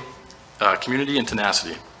 accountability, community, and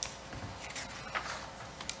tenacity.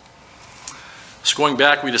 So going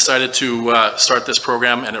back, we decided to start this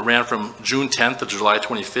program, and it ran from June 10th to July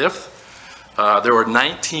 25th. There were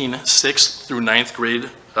 19 6th through 9th grade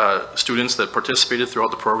students that participated throughout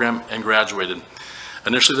the program and graduated.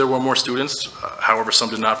 Initially, there were more students, however, some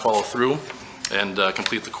did not follow through and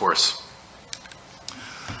complete the course.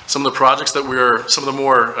 Some of the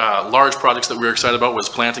more large projects that we were excited about was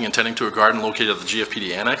planting and tending to a garden located at the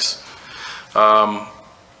GFPD Annex.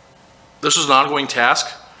 This was an ongoing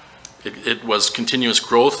task. It was continuous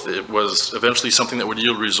growth. It was eventually something that would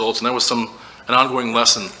yield results, and that was an ongoing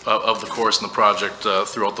lesson of the course and the project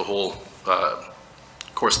throughout the whole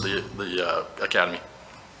course of the academy.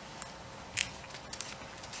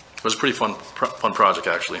 It was a pretty fun project,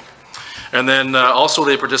 actually. And then also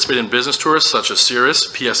they participated in business tours such as Cirrus,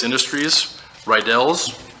 PS Industries,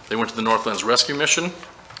 Rydell's. They went to the Northlands Rescue Mission.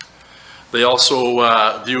 They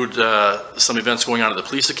also viewed some events going on at the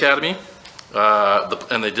Police Academy,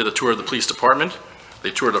 and they did a tour of the police department.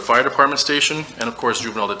 They toured a fire department station, and of course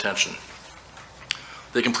juvenile detention.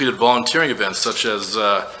 They completed volunteering events such as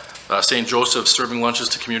St. Joseph's serving lunches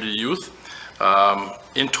to community youth.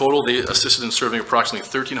 In total, they assisted in serving approximately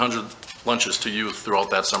 1,300 lunches to youth throughout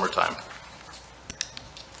that summertime.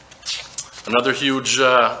 Another huge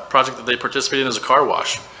project that they participated in is a car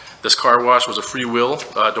wash. This car wash was a free will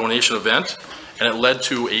donation event, and it led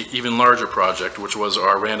to an even larger project, which was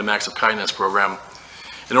our Random Acts of Kindness program.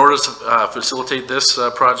 In order to facilitate this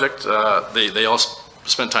project, they also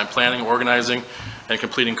spent time planning, organizing, and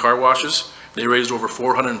completing car washes. They raised over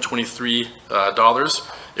 $423.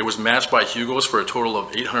 It was matched by Hugo's for a total of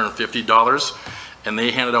 $850, and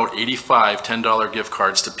they handed out 85 $10 gift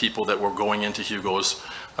cards to people that were going into Hugo's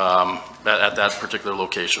at that particular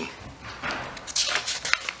location.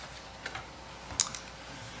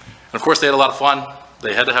 And of course, they had a lot of fun.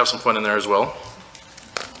 They had to have some fun in there as well.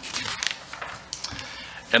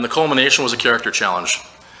 And the culmination was a character challenge.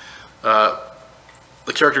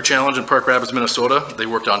 The character challenge in Park Rapids, Minnesota, they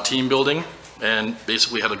worked on team building and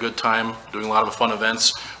basically had a good time doing a lot of fun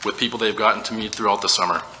events with people they've gotten to meet throughout the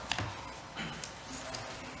summer.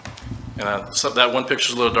 And so that one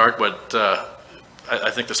picture's a little dark, but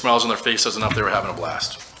I think the smiles on their face says enough they were having a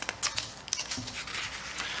blast.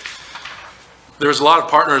 There's a lot of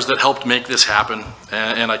partners that helped make this happen,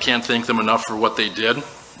 and I can't thank them enough for what they did.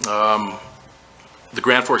 The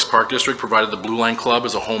Grand Forks Park District provided the Blue Line Club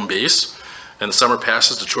as a home base, and the summer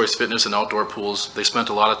passes to Choice Fitness and outdoor pools. They spent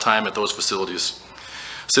a lot of time at those facilities.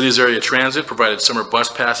 City's Area Transit provided summer bus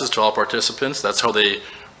passes to all participants. That's how they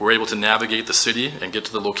were able to navigate the city and get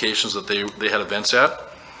to the locations that they had events at.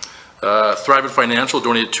 Thrivent Financial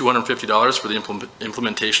donated $250 for the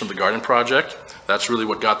implementation of the garden project. That's really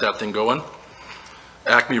what got that thing going.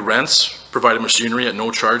 Acme Rents provided machinery at no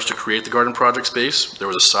charge to create the garden project space. There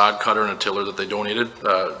was a sod cutter and a tiller that they donated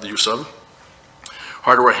the use of.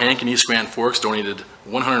 Hardware Hank in East Grand Forks donated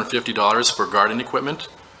 $150 for garden equipment.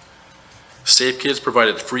 Safe Kids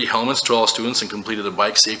provided free helmets to all students and completed a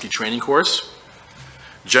bike safety training course.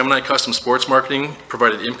 Gemini Custom Sports Marketing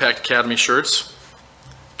provided Impact Academy shirts.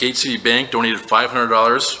 Gate City Bank donated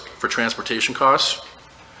 $500 for transportation costs.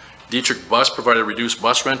 Dietrich Bus provided reduced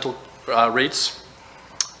bus rental rates.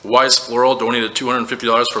 Wise Floral donated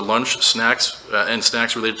 $250 for lunch, snacks, and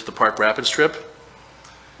snacks related to the Park Rapids trip.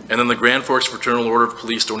 And then the Grand Forks Fraternal Order of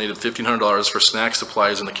Police donated $1,500 for snack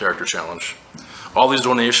supplies and the Character Challenge. All these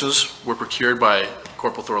donations were procured by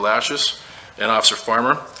Corporal Thorlashis and Officer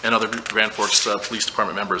Farmer and other Grand Forks Police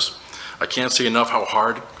Department members. I can't say enough how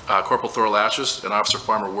hard Corporal Thorlashis and Officer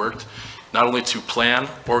Farmer worked, not only to plan,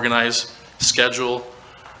 organize, schedule,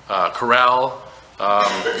 corral,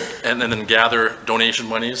 and then gather donation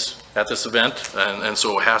monies at this event. And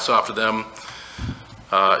so hats off to them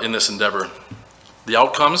in this endeavor. The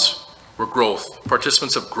outcomes were growth.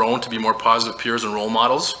 Participants have grown to be more positive peers and role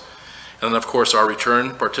models. And then, of course, our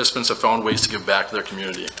return participants have found ways to give back to their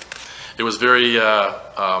community. It was very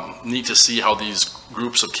neat to see how these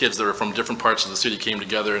groups of kids that are from different parts of the city came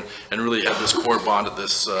together and really had this core bond at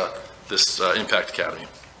this Impact Academy.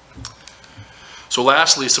 So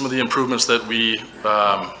lastly, some of the improvements that we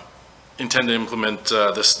intend to implement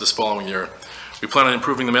this following year. We plan on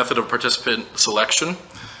improving the method of participant selection,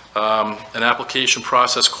 an application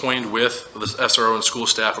process coined with the SRO and school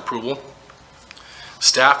staff approval.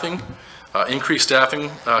 Staffing. Increased staffing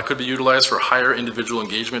could be utilized for higher individual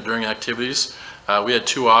engagement during activities. We had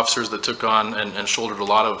 2 officers that took on and shouldered a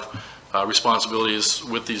lot of responsibilities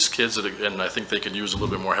with these kids, and I think they could use a little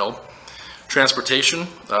bit more help. Transportation,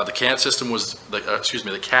 the CAT system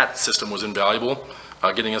was invaluable,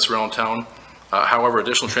 getting us around town. However,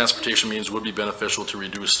 additional transportation means would be beneficial to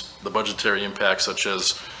reduce the budgetary impacts, such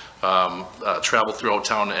as travel throughout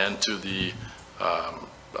town and to the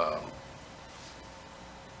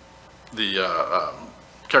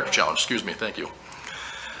Character Challenge, excuse me, thank you.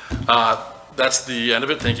 That's the end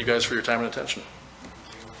of it. Thank you guys for your time and attention.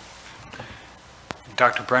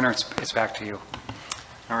 Dr. Brenner, it's back to you.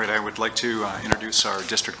 All right, I would like to introduce our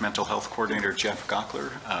District Mental Health Coordinator, Jeff Gockler,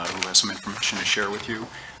 who has some information to share with you.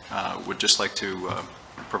 Would just like to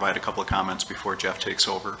provide a couple of comments before Jeff takes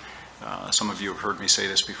over. Some of you have heard me say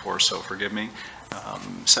this before, so forgive me.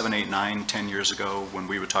 7, 8, 9, 10 years ago, when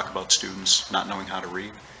we would talk about students not knowing how to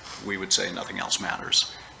read, we would say nothing else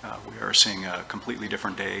matters. We are seeing a completely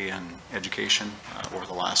different day in education over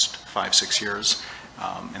the last 5, 6 years,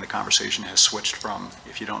 and the conversation has switched from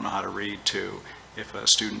if you don't know how to read to if a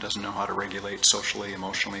student doesn't know how to regulate socially,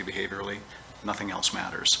 emotionally, behaviorally, nothing else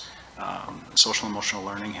matters. Social emotional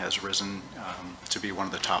learning has risen to be one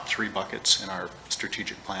of the top 3 buckets in our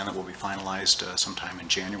strategic plan that will be finalized sometime in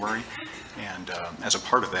January. And as a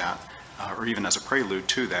part of that, or even as a prelude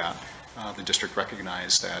to that, the district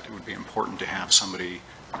recognized that it would be important to have somebody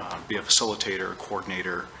be a facilitator,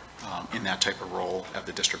 coordinator in that type of role at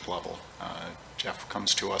the district level. Jeff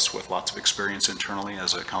comes to us with lots of experience internally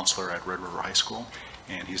as a counselor at Red River High School,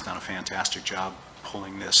 and he's done a fantastic job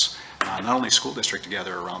pulling this, not only school district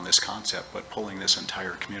together around this concept, but pulling this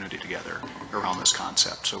entire community together around this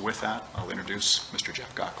concept. So with that, I'll introduce Mr.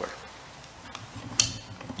 Jeff Gockler.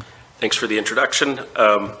 Thanks for the introduction.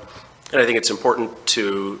 And I think it's important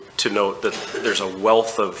to note that there's a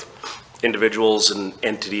wealth of individuals and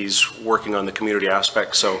entities working on the community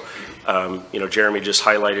aspect. So, Jeremy just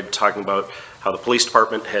highlighted talking about how the police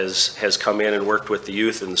department has come in and worked with the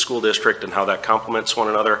youth in the school district and how that complements one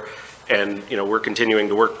another. And, we're continuing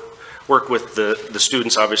to work with the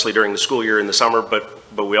students, obviously, during the school year in the summer,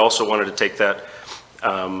 but we also wanted to take that,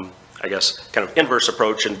 I guess, kind of inverse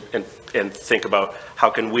approach and think about how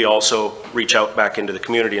can we also reach out back into the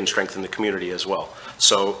community and strengthen the community as well.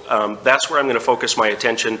 So that's where I'm going to focus my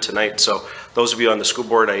attention tonight. So those of you on the school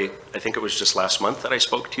board, I think it was just last month that I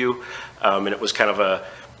spoke to you, and it was kind of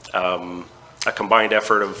a combined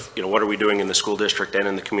effort of, what are we doing in the school district and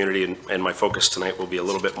in the community, and my focus tonight will be a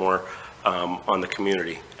little bit more on the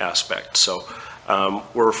community aspect. So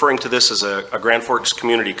we're referring to this as a Grand Forks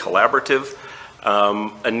Community Collaborative.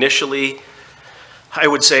 Initially, I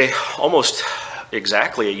would say almost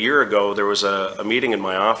exactly a year ago, there was a meeting in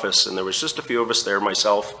my office, and there was just a few of us there,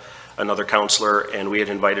 myself, another counselor, and we had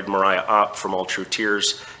invited Mariah Opp from All True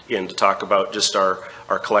Tears in to talk about just our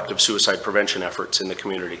collective suicide prevention efforts in the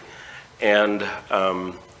community. And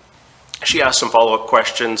she asked some follow-up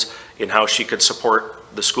questions in how she could support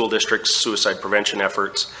the school district's suicide prevention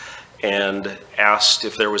efforts, and asked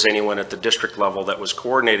if there was anyone at the district level that was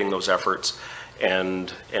coordinating those efforts.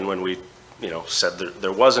 And when we said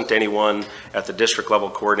there wasn't anyone at the district level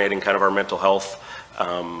coordinating kind of our mental health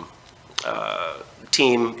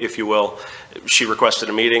team, if you will, she requested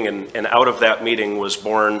a meeting, and out of that meeting was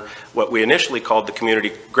born what we initially called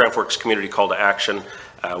the Grand Forks Community Call to Action.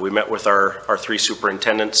 We met with our 3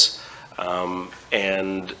 superintendents,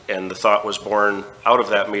 and the thought was born out of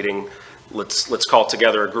that meeting, let's call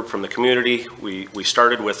together a group from the community. We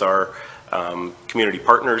started with our community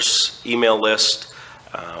partners email list,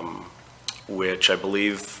 which I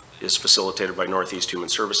believe is facilitated by Northeast Human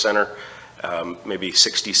Service Center. Maybe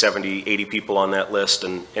 60, 70, 80 people on that list,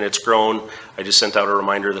 and it's grown. I just sent out a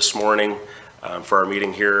reminder this morning for our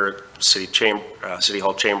meeting here at City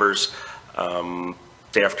Hall Chambers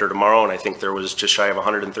day after tomorrow, and I think there was just shy of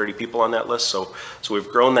 130 people on that list. So we've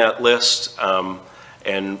grown that list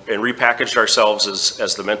and repackaged ourselves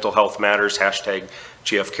as the Mental Health Matters, hashtag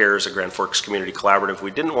GF Cares, a Grand Forks Community Collaborative. We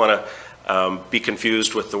didn't want to be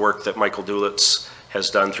confused with the work that Michael Dulitz has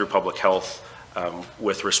done through public health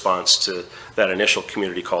with response to that initial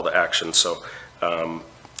community call to action. So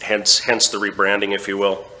hence the rebranding, if you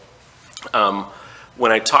will.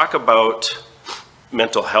 When I talk about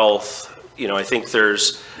mental health, I think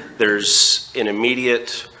there's an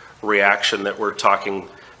immediate reaction that we're talking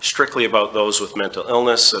strictly about those with mental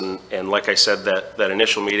illness, and like I said, that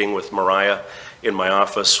initial meeting with Mariah in my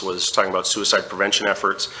office was talking about suicide prevention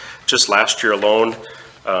efforts. Just last year alone,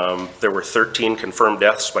 there were 13 confirmed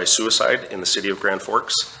deaths by suicide in the city of Grand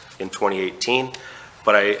Forks in 2018.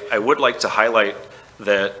 But I would like to highlight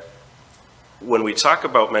that when we talk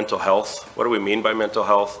about mental health, what do we mean by mental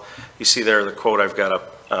health? You see there the quote I've got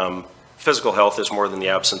up, physical health is more than the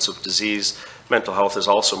absence of disease. Mental health is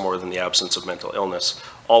also more than the absence of mental illness.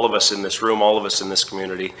 All of us in this room, all of us in this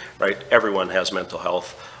community, right? Everyone has mental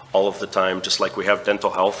health all of the time, just like we have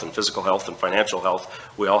dental health and physical health and financial health,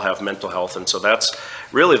 we all have mental health. And so that's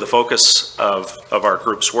really the focus of our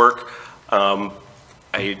group's work.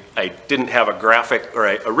 I didn't have a graphic, or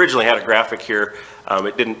I originally had a graphic here.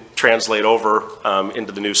 It didn't translate over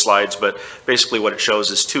into the new slides, but basically what it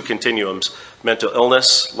shows is 2 continuums: mental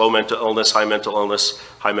illness, low mental illness, high mental illness,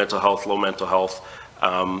 high mental health, low mental health.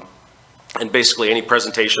 And basically any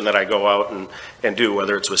presentation that I go out and do,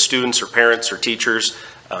 whether it's with students or parents or teachers,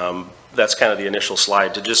 that's kind of the initial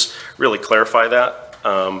slide to just really clarify that.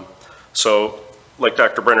 So like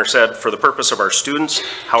Dr. Brenner said, for the purpose of our students,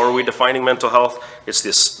 how are we defining mental health? It's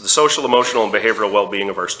the social, emotional, and behavioral well-being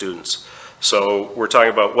of our students. So we're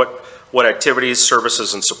talking about what activities,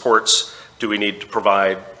 services, and supports do we need to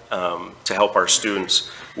provide to help our students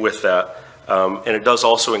with that. And it does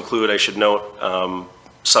also include, I should note,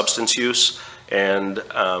 substance use. And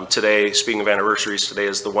today, speaking of anniversaries, today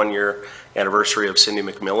is the 1-year anniversary of Cindy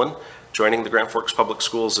McMillan joining the Grand Forks Public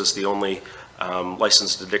Schools as the only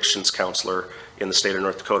licensed addictions counselor in the state of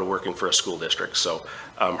North Dakota working for a school district. So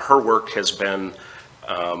her work has been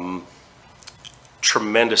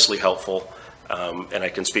tremendously helpful, and I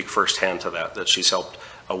can speak firsthand to that she's helped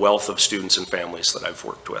a wealth of students and families that I've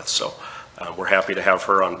worked with. So we're happy to have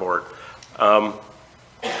her on board.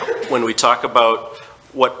 When we talk about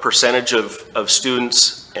what percentage of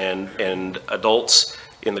students and adults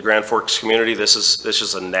in the Grand Forks community, this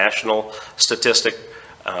is a national statistic.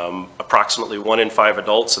 Approximately 1 in 5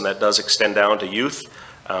 adults, and that does extend down to youth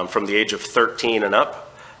from the age of 13 and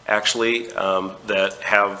up, actually, that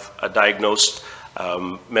have a diagnosed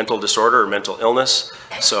mental disorder or mental illness.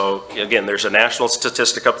 So again, there's a national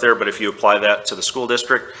statistic up there, but if you apply that to the school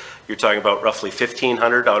district, you're talking about roughly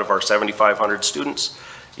 1,500 out of our 7,500 students.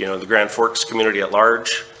 The Grand Forks community at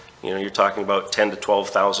large, you're talking about 10 to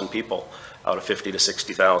 12,000 people out of 50 to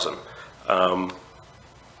 60,000.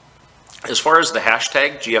 As far as the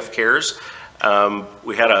hashtag GF Cares,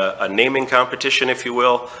 we had a naming competition, if you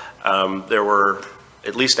will. There were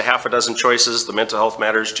at least a half a dozen choices. The Mental Health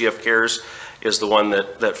Matters GF Cares is the one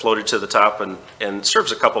that floated to the top and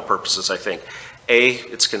serves a couple purposes, I think. A,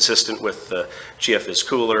 it's consistent with the GF is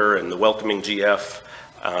cooler and the welcoming GF,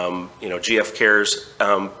 GF Cares,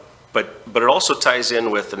 but it also ties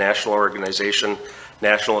in with the national organization,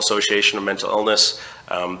 National Association of Mental Illness.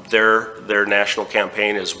 Their national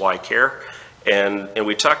campaign is Why Care? And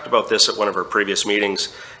we talked about this at one of our previous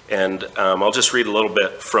meetings, and I'll just read a little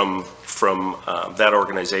bit from that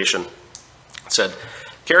organization. It said,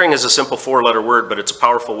 Caring is a simple 4-letter word, but it's a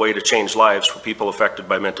powerful way to change lives for people affected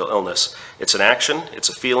by mental illness. It's an action, it's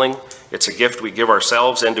a feeling, it's a gift we give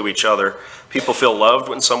ourselves and to each other. People feel loved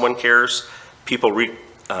when someone cares. People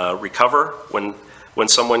recover when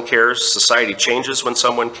someone cares. Society changes when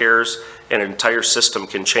someone cares, and an entire system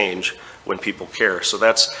can change when people care. So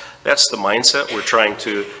that's the mindset we're trying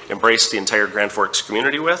to embrace the entire Grand Forks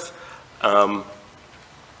community with.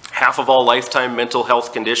 Half of all lifetime mental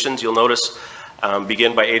health conditions, you'll notice,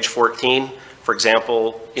 begin by age 14. For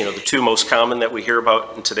example, the two most common that we hear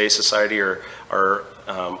about in today's society are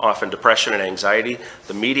often depression and anxiety.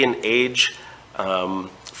 The median age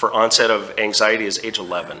for onset of anxiety is age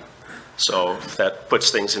 11. So if that puts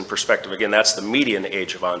things in perspective, again, that's the median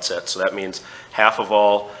age of onset. So that means half of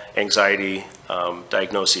all anxiety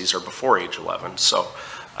diagnoses are before age 11. So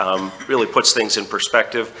really puts things in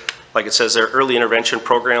perspective. Like it says there, early intervention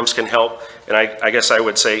programs can help. And I guess I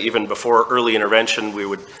would say even before early intervention, we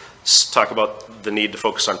would talk about the need to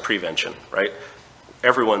focus on prevention, right?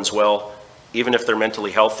 Everyone's well, even if they're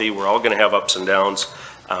mentally healthy, we're all going to have ups and downs.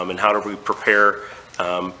 And how do we prepare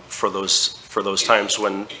for those times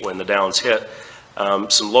when the downs hit?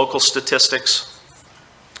 Some local statistics.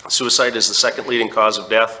 Suicide is the second leading cause of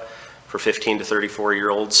death for 15 to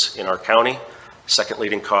 34-year-olds in our county. Second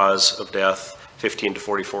leading cause of death, 15 to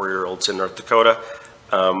 44-year-olds in North Dakota.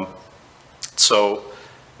 So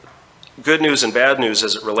good news and bad news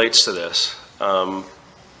as it relates to this.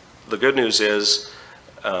 The good news is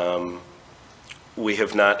we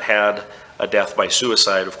have not had a death by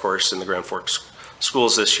suicide, of course, in the Grand Forks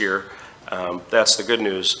schools this year. That's the good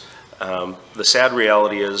news. The sad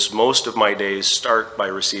reality is most of my days start by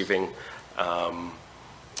receiving a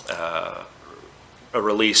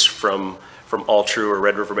release from All True or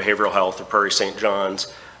Red River Behavioral Health or Prairie St.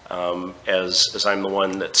 John's, as I'm the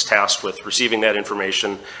one that's tasked with receiving that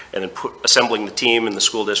information and then assembling the team in the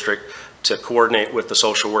school district to coordinate with the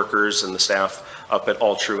social workers and the staff up at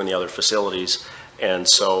All True and the other facilities. And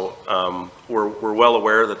so we're well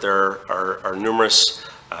aware that there are numerous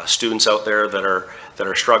students out there that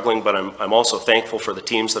are struggling, but I'm also thankful for the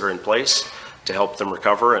teams that are in place to help them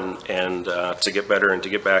recover and to get better and to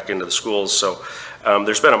get back into the schools. So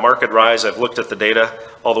there's been a marked rise. I've looked at the data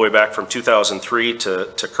all the way back from 2003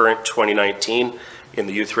 to current 2019 in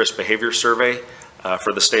the Youth Risk Behavior Survey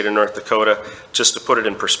for the state of North Dakota. Just to put it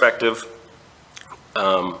in perspective,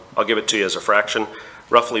 I'll give it to you as a fraction.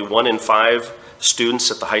 Roughly 1 in 5 students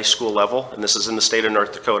at the high school level, and this is in the state of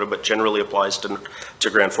North Dakota, but generally applies to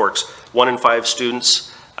Grand Forks. 1 in 5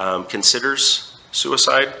 students considers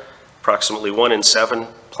suicide. Approximately 1 in 7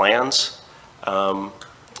 plans,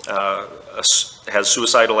 has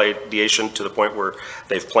suicidal ideation to the point where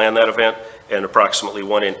they've planned that event, and approximately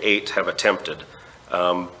 1 in 8 have attempted.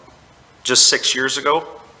 Just 6 years ago,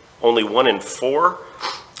 only 1 in 4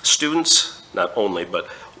 students, not only, but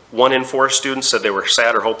 1 in 4 students said they were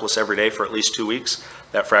sad or hopeless every day for at least 2 weeks.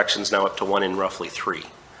 That fraction is now up to 1 in roughly 3.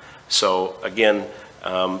 So again,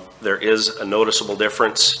 there is a noticeable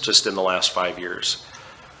difference just in the last 5 years.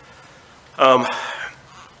 On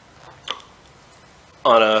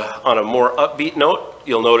a more upbeat note,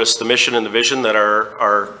 you'll notice the mission and the vision that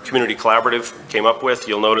our community collaborative came up with.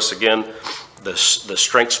 You'll notice again the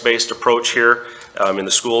strengths-based approach here. In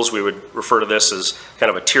the schools, we would refer to this as kind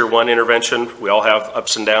of a tier 1 intervention. We all have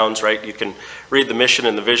ups and downs, right? You can read the mission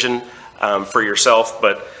and the vision for yourself,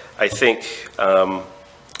 but I think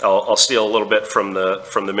I'll steal a little bit from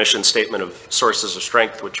the mission statement of sources of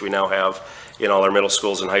strength, which we now have in all our middle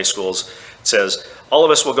schools and high schools. It says, all of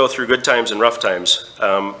us will go through good times and rough times,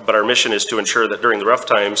 but our mission is to ensure that during the rough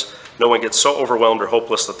times, no one gets so overwhelmed or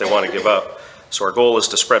hopeless that they want to give up. So our goal is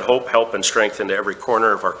to spread hope, help, and strength into every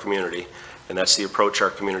corner of our community. And that's the approach our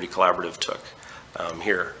community collaborative took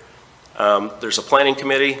here. There's a planning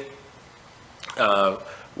committee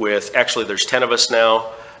actually there's 10 of us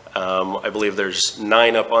now. I believe there's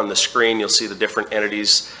 9 up on the screen. You'll see the different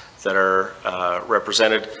entities that are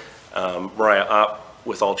represented. Mariah Opp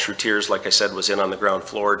with All True Tears, like I said, was in on the ground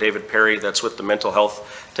floor. David Perry, that's with the Mental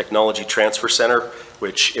Health Technology Transfer Center,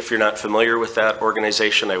 which if you're not familiar with that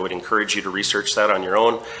organization, I would encourage you to research that on your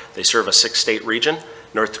own. They serve a 6-state region.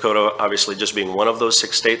 North Dakota obviously just being one of those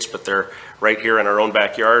 6 states, but they're right here in our own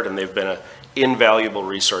backyard, and they've been an invaluable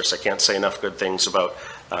resource. I can't say enough good things about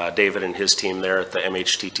David and his team there at the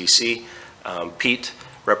MHTTC. Pete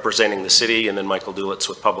representing the city, and then Michael Dulitz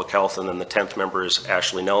with Public Health, and then the 10th member is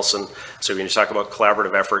Ashley Nelson. So when you talk about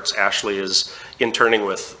collaborative efforts, Ashley is interning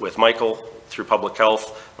with Michael through Public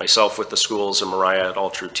Health, myself with the schools, and Mariah at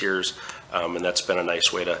All True Tears, and that's been a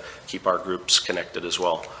nice way to keep our groups connected as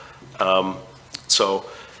well. So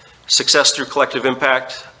success through collective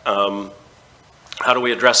impact. How do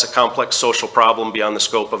we address a complex social problem beyond the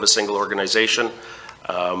scope of a single organization?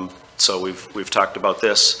 So we've talked about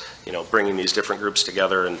this, bringing these different groups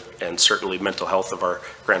together, and certainly mental health of our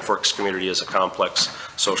Grand Forks community is a complex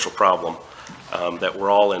social problem, that we're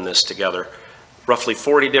all in this together. Roughly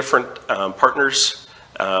 40 different partners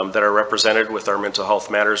that are represented with our Mental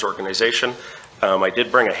Health Matters organization. I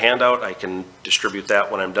did bring a handout. I can distribute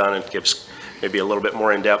that when I'm done. It gives maybe a little bit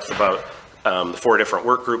more in depth about the 4 different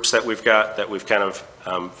work groups that we've got, that we've kind of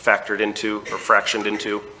factored into, or fractioned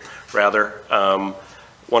into, rather.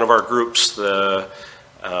 One of our groups, I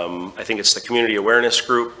think it's the Community Awareness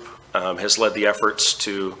Group, has led the efforts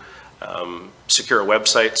to secure a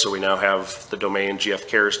website. So we now have the domain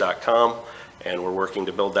gfcares.com, and we're working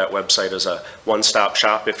to build that website as a one-stop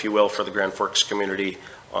shop, if you will, for the Grand Forks community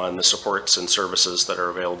on the supports and services that are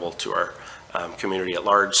available to our community at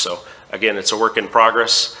large. So again, it's a work in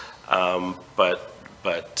progress,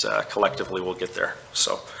 but collectively we'll get there.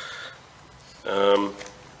 So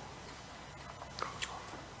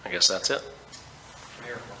I guess that's it.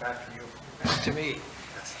 Mayor, back to you. Back to me.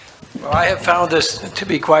 Well, I have found this to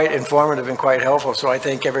be quite informative and quite helpful, so I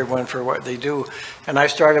thank everyone for what they do. And I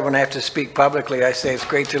started, when I have to speak publicly, I say it's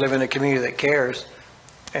great to live in a community that cares.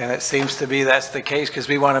 And it seems to be that's the case, because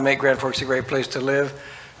we want to make Grand Forks a great place to live,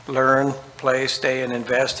 learn, play, stay, and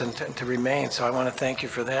invest, and to remain. So I want to thank you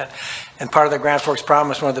for that. And part of the Grand Forks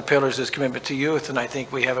Promise, one of the pillars is commitment to youth, and I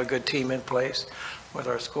think we have a good team in place with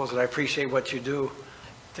our schools, and I appreciate what you do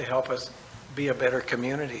to help us be a better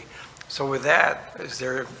community. So with that, is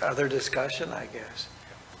there other discussion, I guess?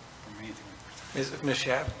 Ms.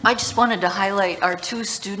 Schaap? I just wanted to highlight our 2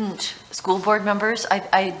 student school board members.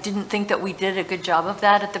 I didn't think that we did a good job of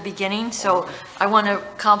that at the beginning, so I want to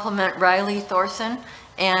compliment Riley Thorson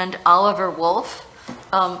and Oliver Wolf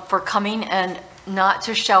for coming, and not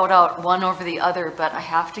to shout out one over the other, but I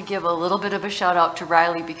have to give a little bit of a shout out to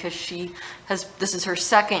Riley, because this is her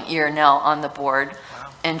 2nd year now on the board.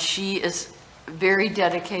 And she is very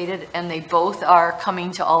dedicated, and they both are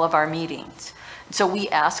coming to all of our meetings. So we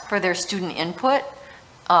ask for their student input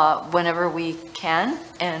whenever we can,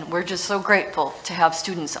 and we're just so grateful to have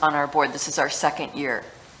students on our board. This is our 2nd year.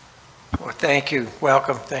 Well, thank you.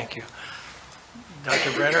 Welcome. Thank you.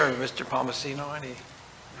 Dr. Brenner or Mr. Palmasino, any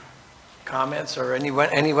comments, or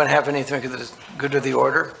anyone have anything that's good to the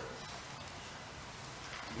order?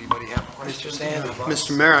 Anybody have questions?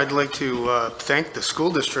 Mr. Mayor, I'd like to thank the school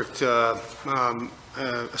district,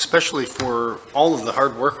 especially for all of the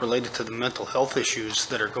hard work related to the mental health issues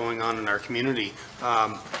that are going on in our community.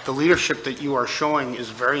 The leadership that you are showing is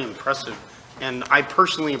very impressive, and I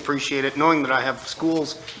personally appreciate it. Knowing that I have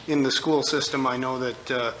schools in the school system, I know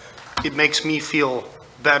that it makes me feel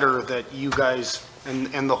better that you guys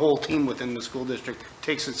and the whole team within the school district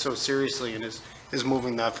takes it so seriously and is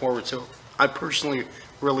moving that forward. So I personally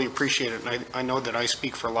really appreciate it, and I know that I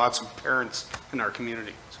speak for lots of parents in our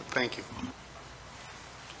community, so thank you.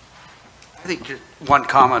 I think just one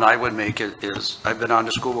comment I would make is I've been on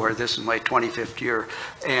the school board, this is my 25th year,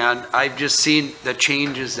 and I've just seen the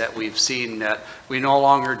changes that we've seen, that we no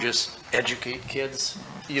longer just educate kids.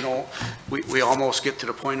 We almost get to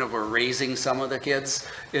the point of we're raising some of the kids.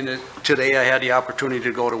 Today I had the opportunity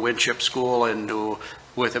to go to Winship School and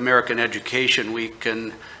with American Education Week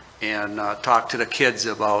and talk to the kids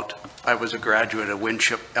about, I was a graduate of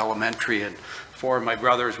Winship Elementary, and 4 of my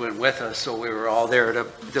brothers went with us, so we were all there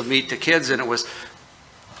to meet the kids, and it was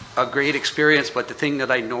a great experience. But the thing that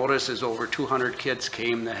I noticed is over 200 kids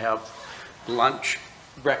came to have lunch,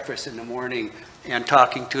 breakfast in the morning, and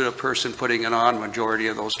talking to the person putting it on, majority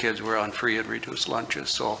of those kids were on free and reduced lunches.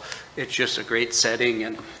 So it's just a great setting.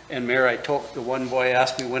 And Mayor, the one boy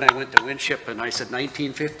asked me when I went to Winship, and I said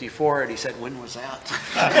 1954, and he said, when was that?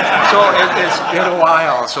 So it's been a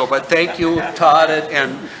while. So, but thank you, Todd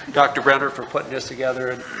and Dr. Brenner, for putting this together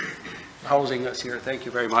and housing us here. Thank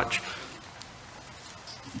you very much.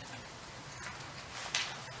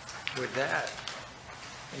 With that,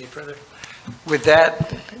 any further? With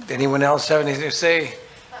that, anyone else have anything to say?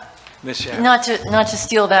 Ms. Schaap? Not to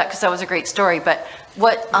steal that, because that was a great story, but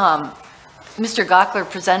what Mr. Gockler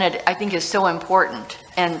presented, I think, is so important.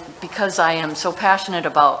 And because I am so passionate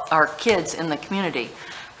about our kids in the community,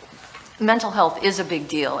 mental health is a big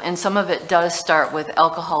deal, and some of it does start with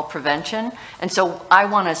alcohol prevention. And so I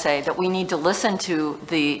want to say that we need to listen to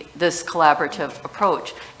this collaborative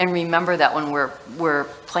approach and remember that when we're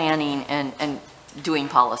planning and doing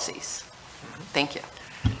policies. Thank you.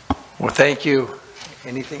 Well, thank you.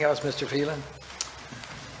 Anything else, Mr. Phelan?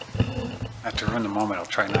 Not to ruin the moment, I'll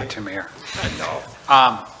try not to, Mayor. No.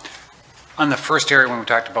 on the first area when we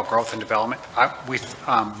talked about growth and development,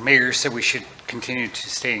 Mayor said we should continue to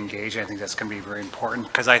stay engaged. I think that's going to be very important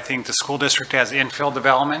because I think the school district has infill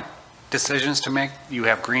development decisions to make. You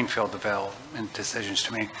have greenfield development decisions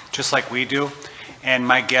to make, just like we do. And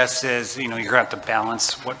my guess is, you're going to have to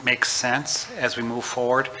balance what makes sense as we move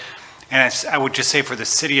forward. And I would just say for the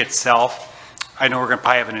city itself, I know we're going to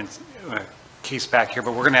probably have a case back here,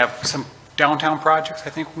 but we're going to have some downtown projects, I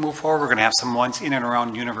think, will move forward. We're going to have some ones in and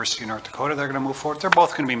around University of North Dakota that are going to move forward. They're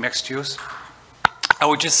both going to be mixed use. I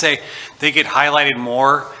would just say they get highlighted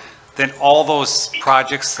more than all those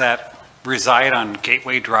projects that reside on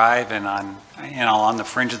Gateway Drive and on the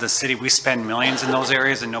fringe of the city. We spend millions in those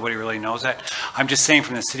areas and nobody really knows that. I'm just saying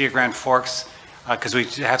from the city of Grand Forks, because we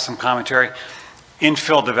have some commentary,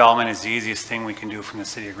 infill development is the easiest thing we can do from the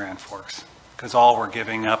city of Grand Forks, because all we're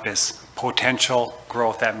giving up is potential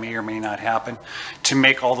growth that may or may not happen. To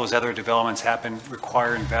make all those other developments happen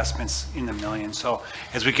require investments in the millions. So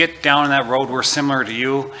as we get down that road, we're similar to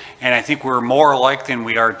you, and I think we're more alike than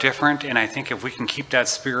we are different, and I think if we can keep that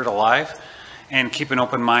spirit alive and keep an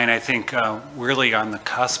open mind, I think really on the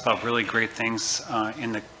cusp of really great things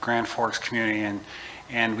in the Grand Forks community,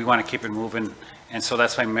 and we want to keep it moving. And so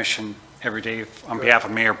that's my mission every day on behalf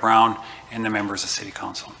of Mayor Brown and the members of City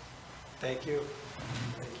Council. Thank you.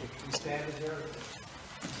 Thank you. Please stand as there.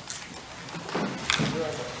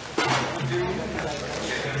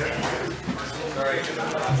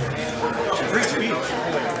 Great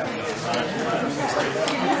speech.